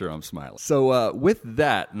 90% sure I'm smiling. So with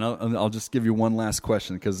that, and I'll just give you one last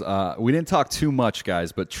question because we didn't talk too much,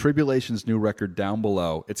 guys. But Tribulation's new record, Down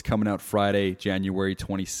Below, it's coming out Friday, January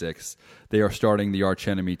 26th. They are starting the Arch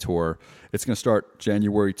Enemy tour. It's going to start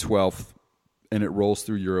January 12th. And it rolls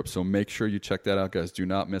through Europe, so make sure you check that out, guys. Do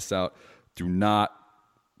not miss out. Do not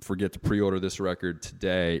forget to pre-order this record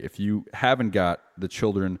today. If you haven't got The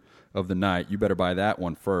Children of the Night, you better buy that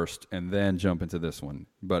one first and then jump into this one.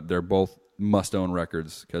 But they're both must-own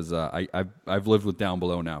records because I've lived with Down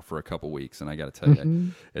Below now for a couple weeks, and I got to tell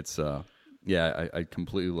you, it's I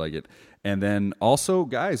completely like it. And then also,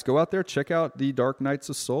 guys, go out there, check out the Dark Nights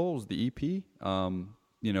of Souls, the EP.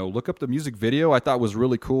 Look up the music video. I thought was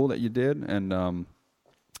really cool that you did, and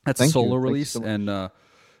that's a solo release, so and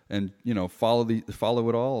follow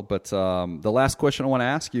it all. But the last question I want to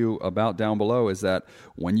ask you about Down Below is that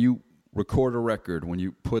when you record a record, when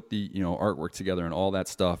you put the artwork together and all that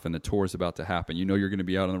stuff, and the tour is about to happen, you're going to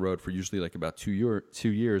be out on the road for usually like about 2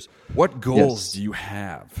 years. What goals do you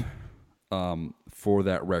have for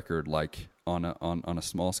that record, like on a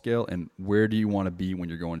small scale, and where do you want to be when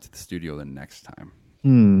you're going to the studio the next time?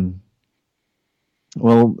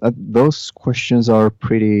 Well, those questions are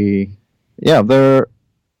pretty. Yeah, they're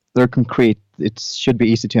concrete. It should be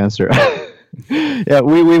easy to answer. Yeah,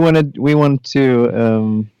 we want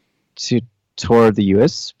to tour the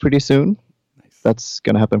US pretty soon. Nice. That's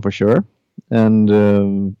gonna happen for sure,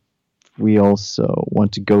 and we also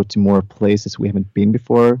want to go to more places we haven't been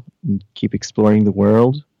before and keep exploring the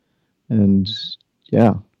world, and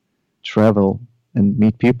travel and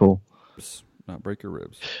meet people. Not break your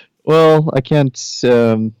ribs. Well, I can't.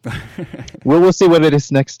 We'll see what it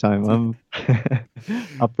is next time. I'm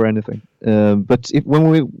up for anything. But when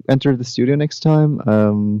we enter the studio next time,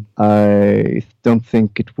 I don't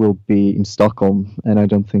think it will be in Stockholm, and I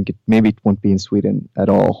don't think maybe it won't be in Sweden at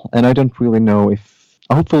all. And I don't really know if.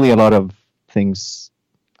 Hopefully, a lot of things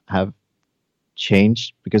have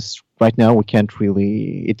changed because right now we can't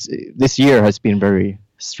really. This year has been very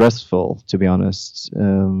stressful, to be honest.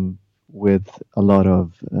 With a lot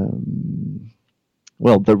of,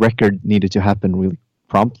 the record needed to happen really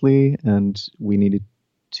promptly, and we needed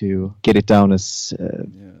to get it down as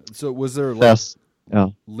So was there fast.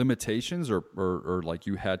 Limitations, or like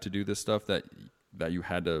you had to do this stuff that you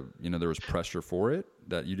had to, there was pressure for it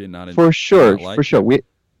that you did not. For sure. We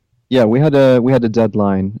had a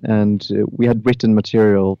deadline, and we had written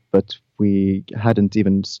material, but we hadn't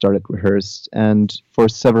even started rehearsed, and for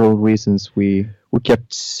several reasons we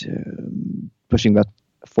kept pushing that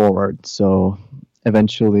forward. So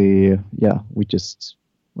eventually, we just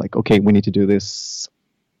okay, we need to do this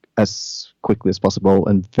as quickly as possible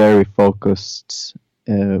and very focused.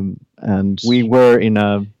 And we were in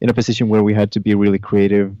a position where we had to be really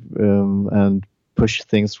creative and push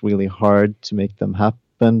things really hard to make them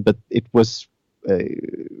happen. But it was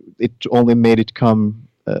it only made it come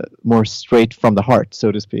more straight from the heart,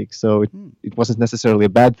 so to speak. So it wasn't necessarily a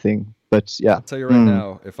bad thing. But yeah, I'll tell you right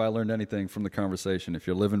now, if I learned anything from the conversation, if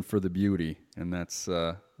you're living for the beauty and that's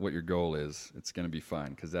what your goal is, it's going to be fine,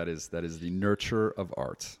 because that is the nurture of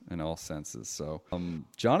art in all senses. So,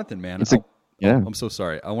 Jonathan, man, I'm so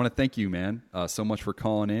sorry. I want to thank you, man, so much for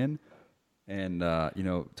calling in and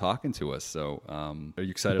talking to us. So, are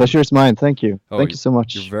you excited? Pleasure is mine. Thank you. Thank you so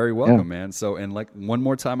much. You're very welcome, man. So, and one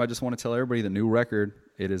more time, I just want to tell everybody the new record.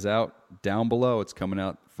 It is out, Down Below. It's coming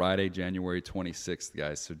out Friday, January 26th,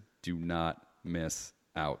 guys. So do not miss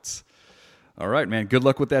out. All right, man. Good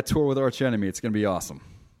luck with that tour with Arch Enemy. It's going to be awesome.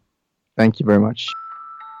 Thank you very much.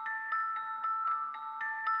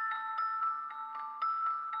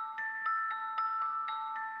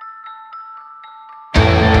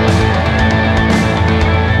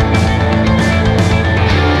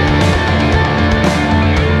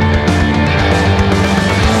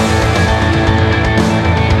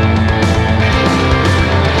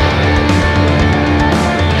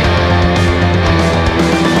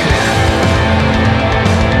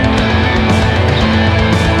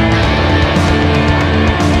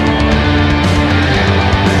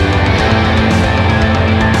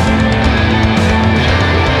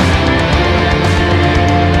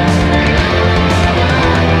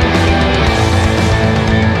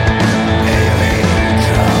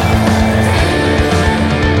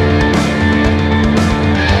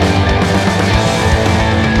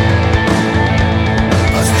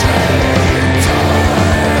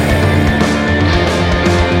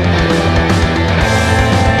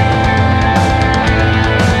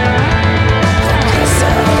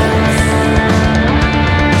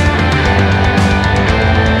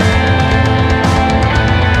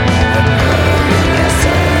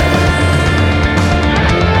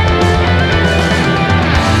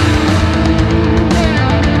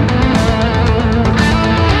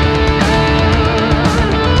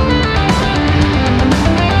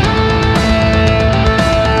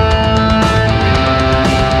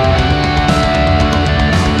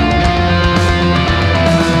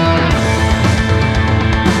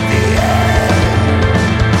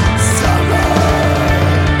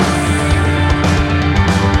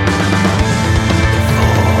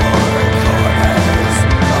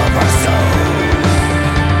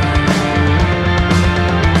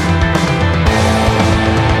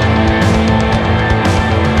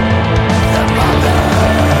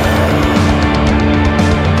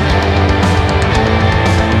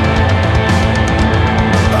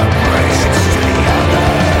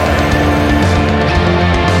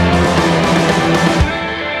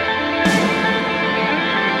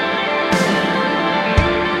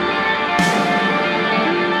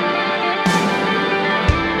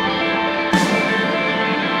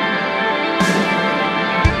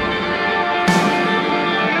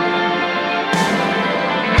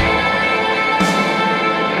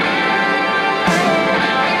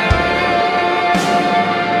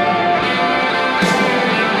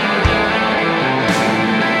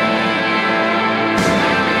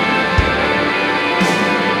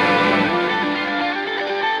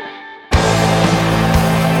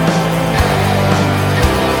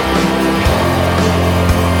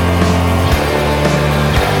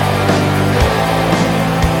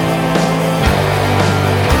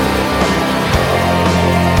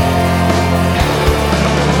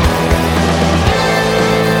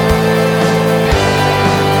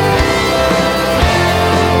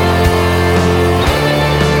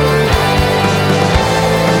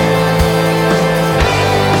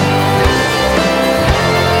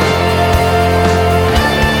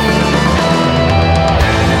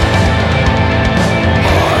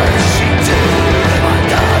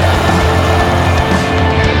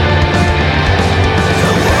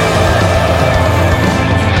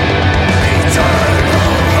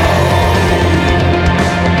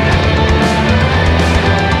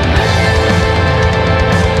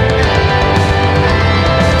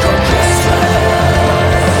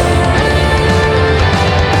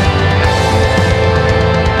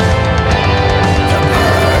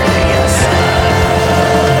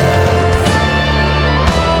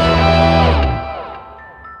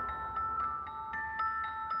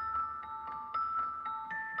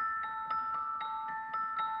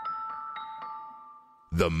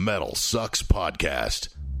 The Metal Sucks Podcast.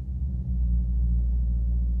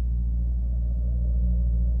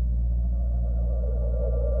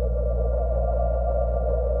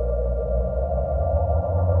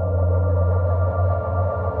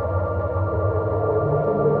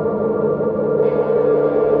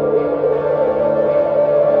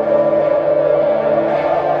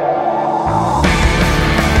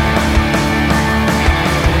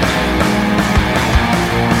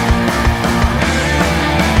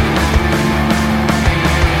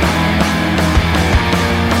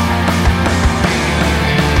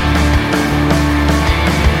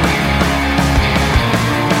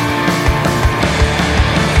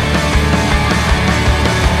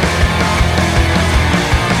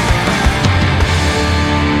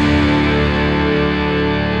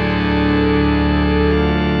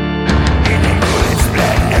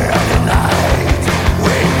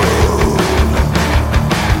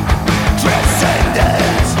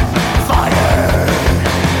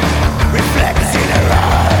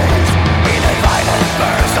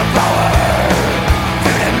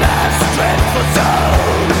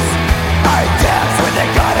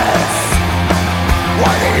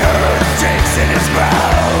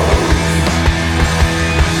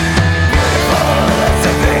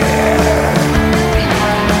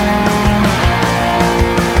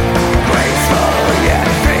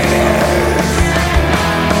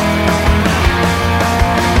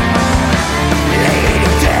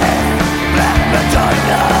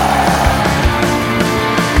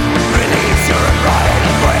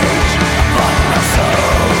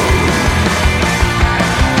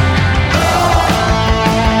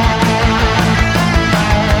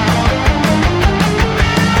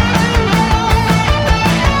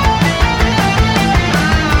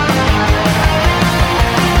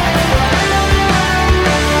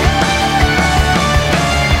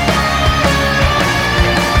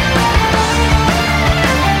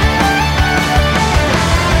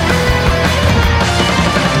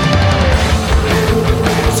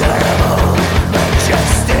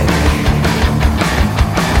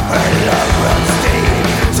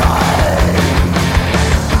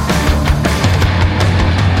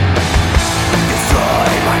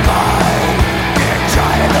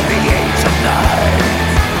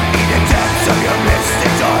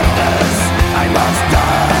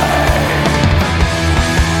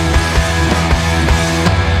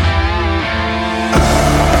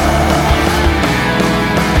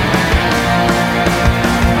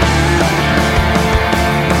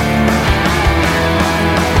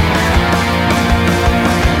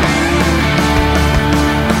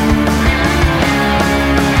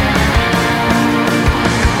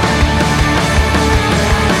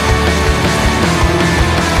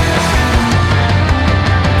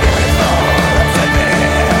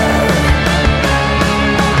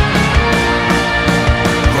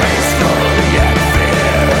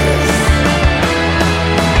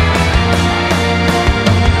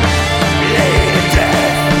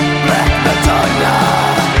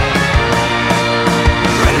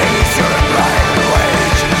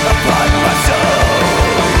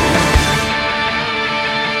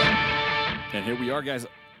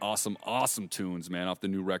 Awesome tunes, man, off the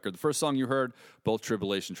new record. The first song you heard, both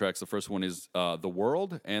Tribulation tracks. The first one is The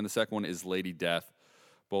World, and the second one is Lady Death.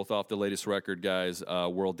 Both off the latest record, guys,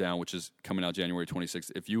 World Down, which is coming out January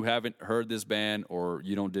 26th. If you haven't heard this band or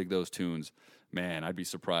you don't dig those tunes, man, I'd be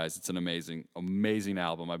surprised. It's an amazing, amazing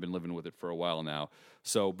album. I've been living with it for a while now.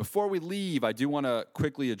 So before we leave, I do want to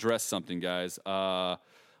quickly address something, guys.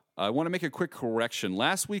 I want to make a quick correction.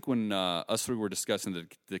 Last week when us three were discussing the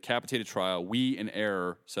decapitated trial, we, in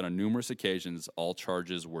error, said on numerous occasions all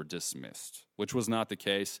charges were dismissed, which was not the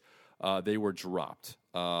case. They were dropped.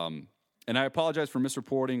 And I apologize for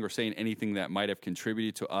misreporting or saying anything that might have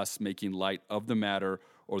contributed to us making light of the matter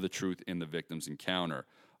or the truth in the victim's encounter.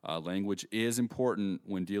 Language is important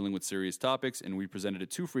when dealing with serious topics, and we presented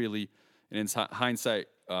it too freely. And in hindsight,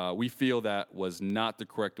 we feel that was not the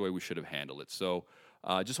correct way we should have handled it. So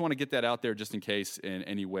just want to get that out there just in case in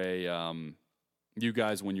any way you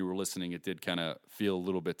guys, when you were listening, it did kind of feel a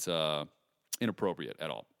little bit inappropriate at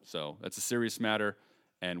all. So that's a serious matter,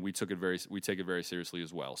 and we take it very seriously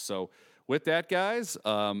as well. So with that, guys,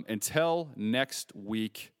 until next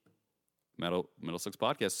week, MetalSucks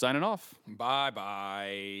Podcast signing off.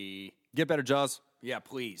 Bye-bye. Get better, Jaws. Yeah,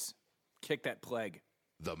 please. Kick that plague.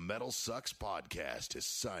 The MetalSucks Podcast is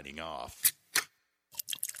signing off.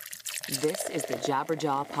 This is the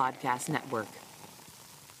Jabberjaw Podcast Network.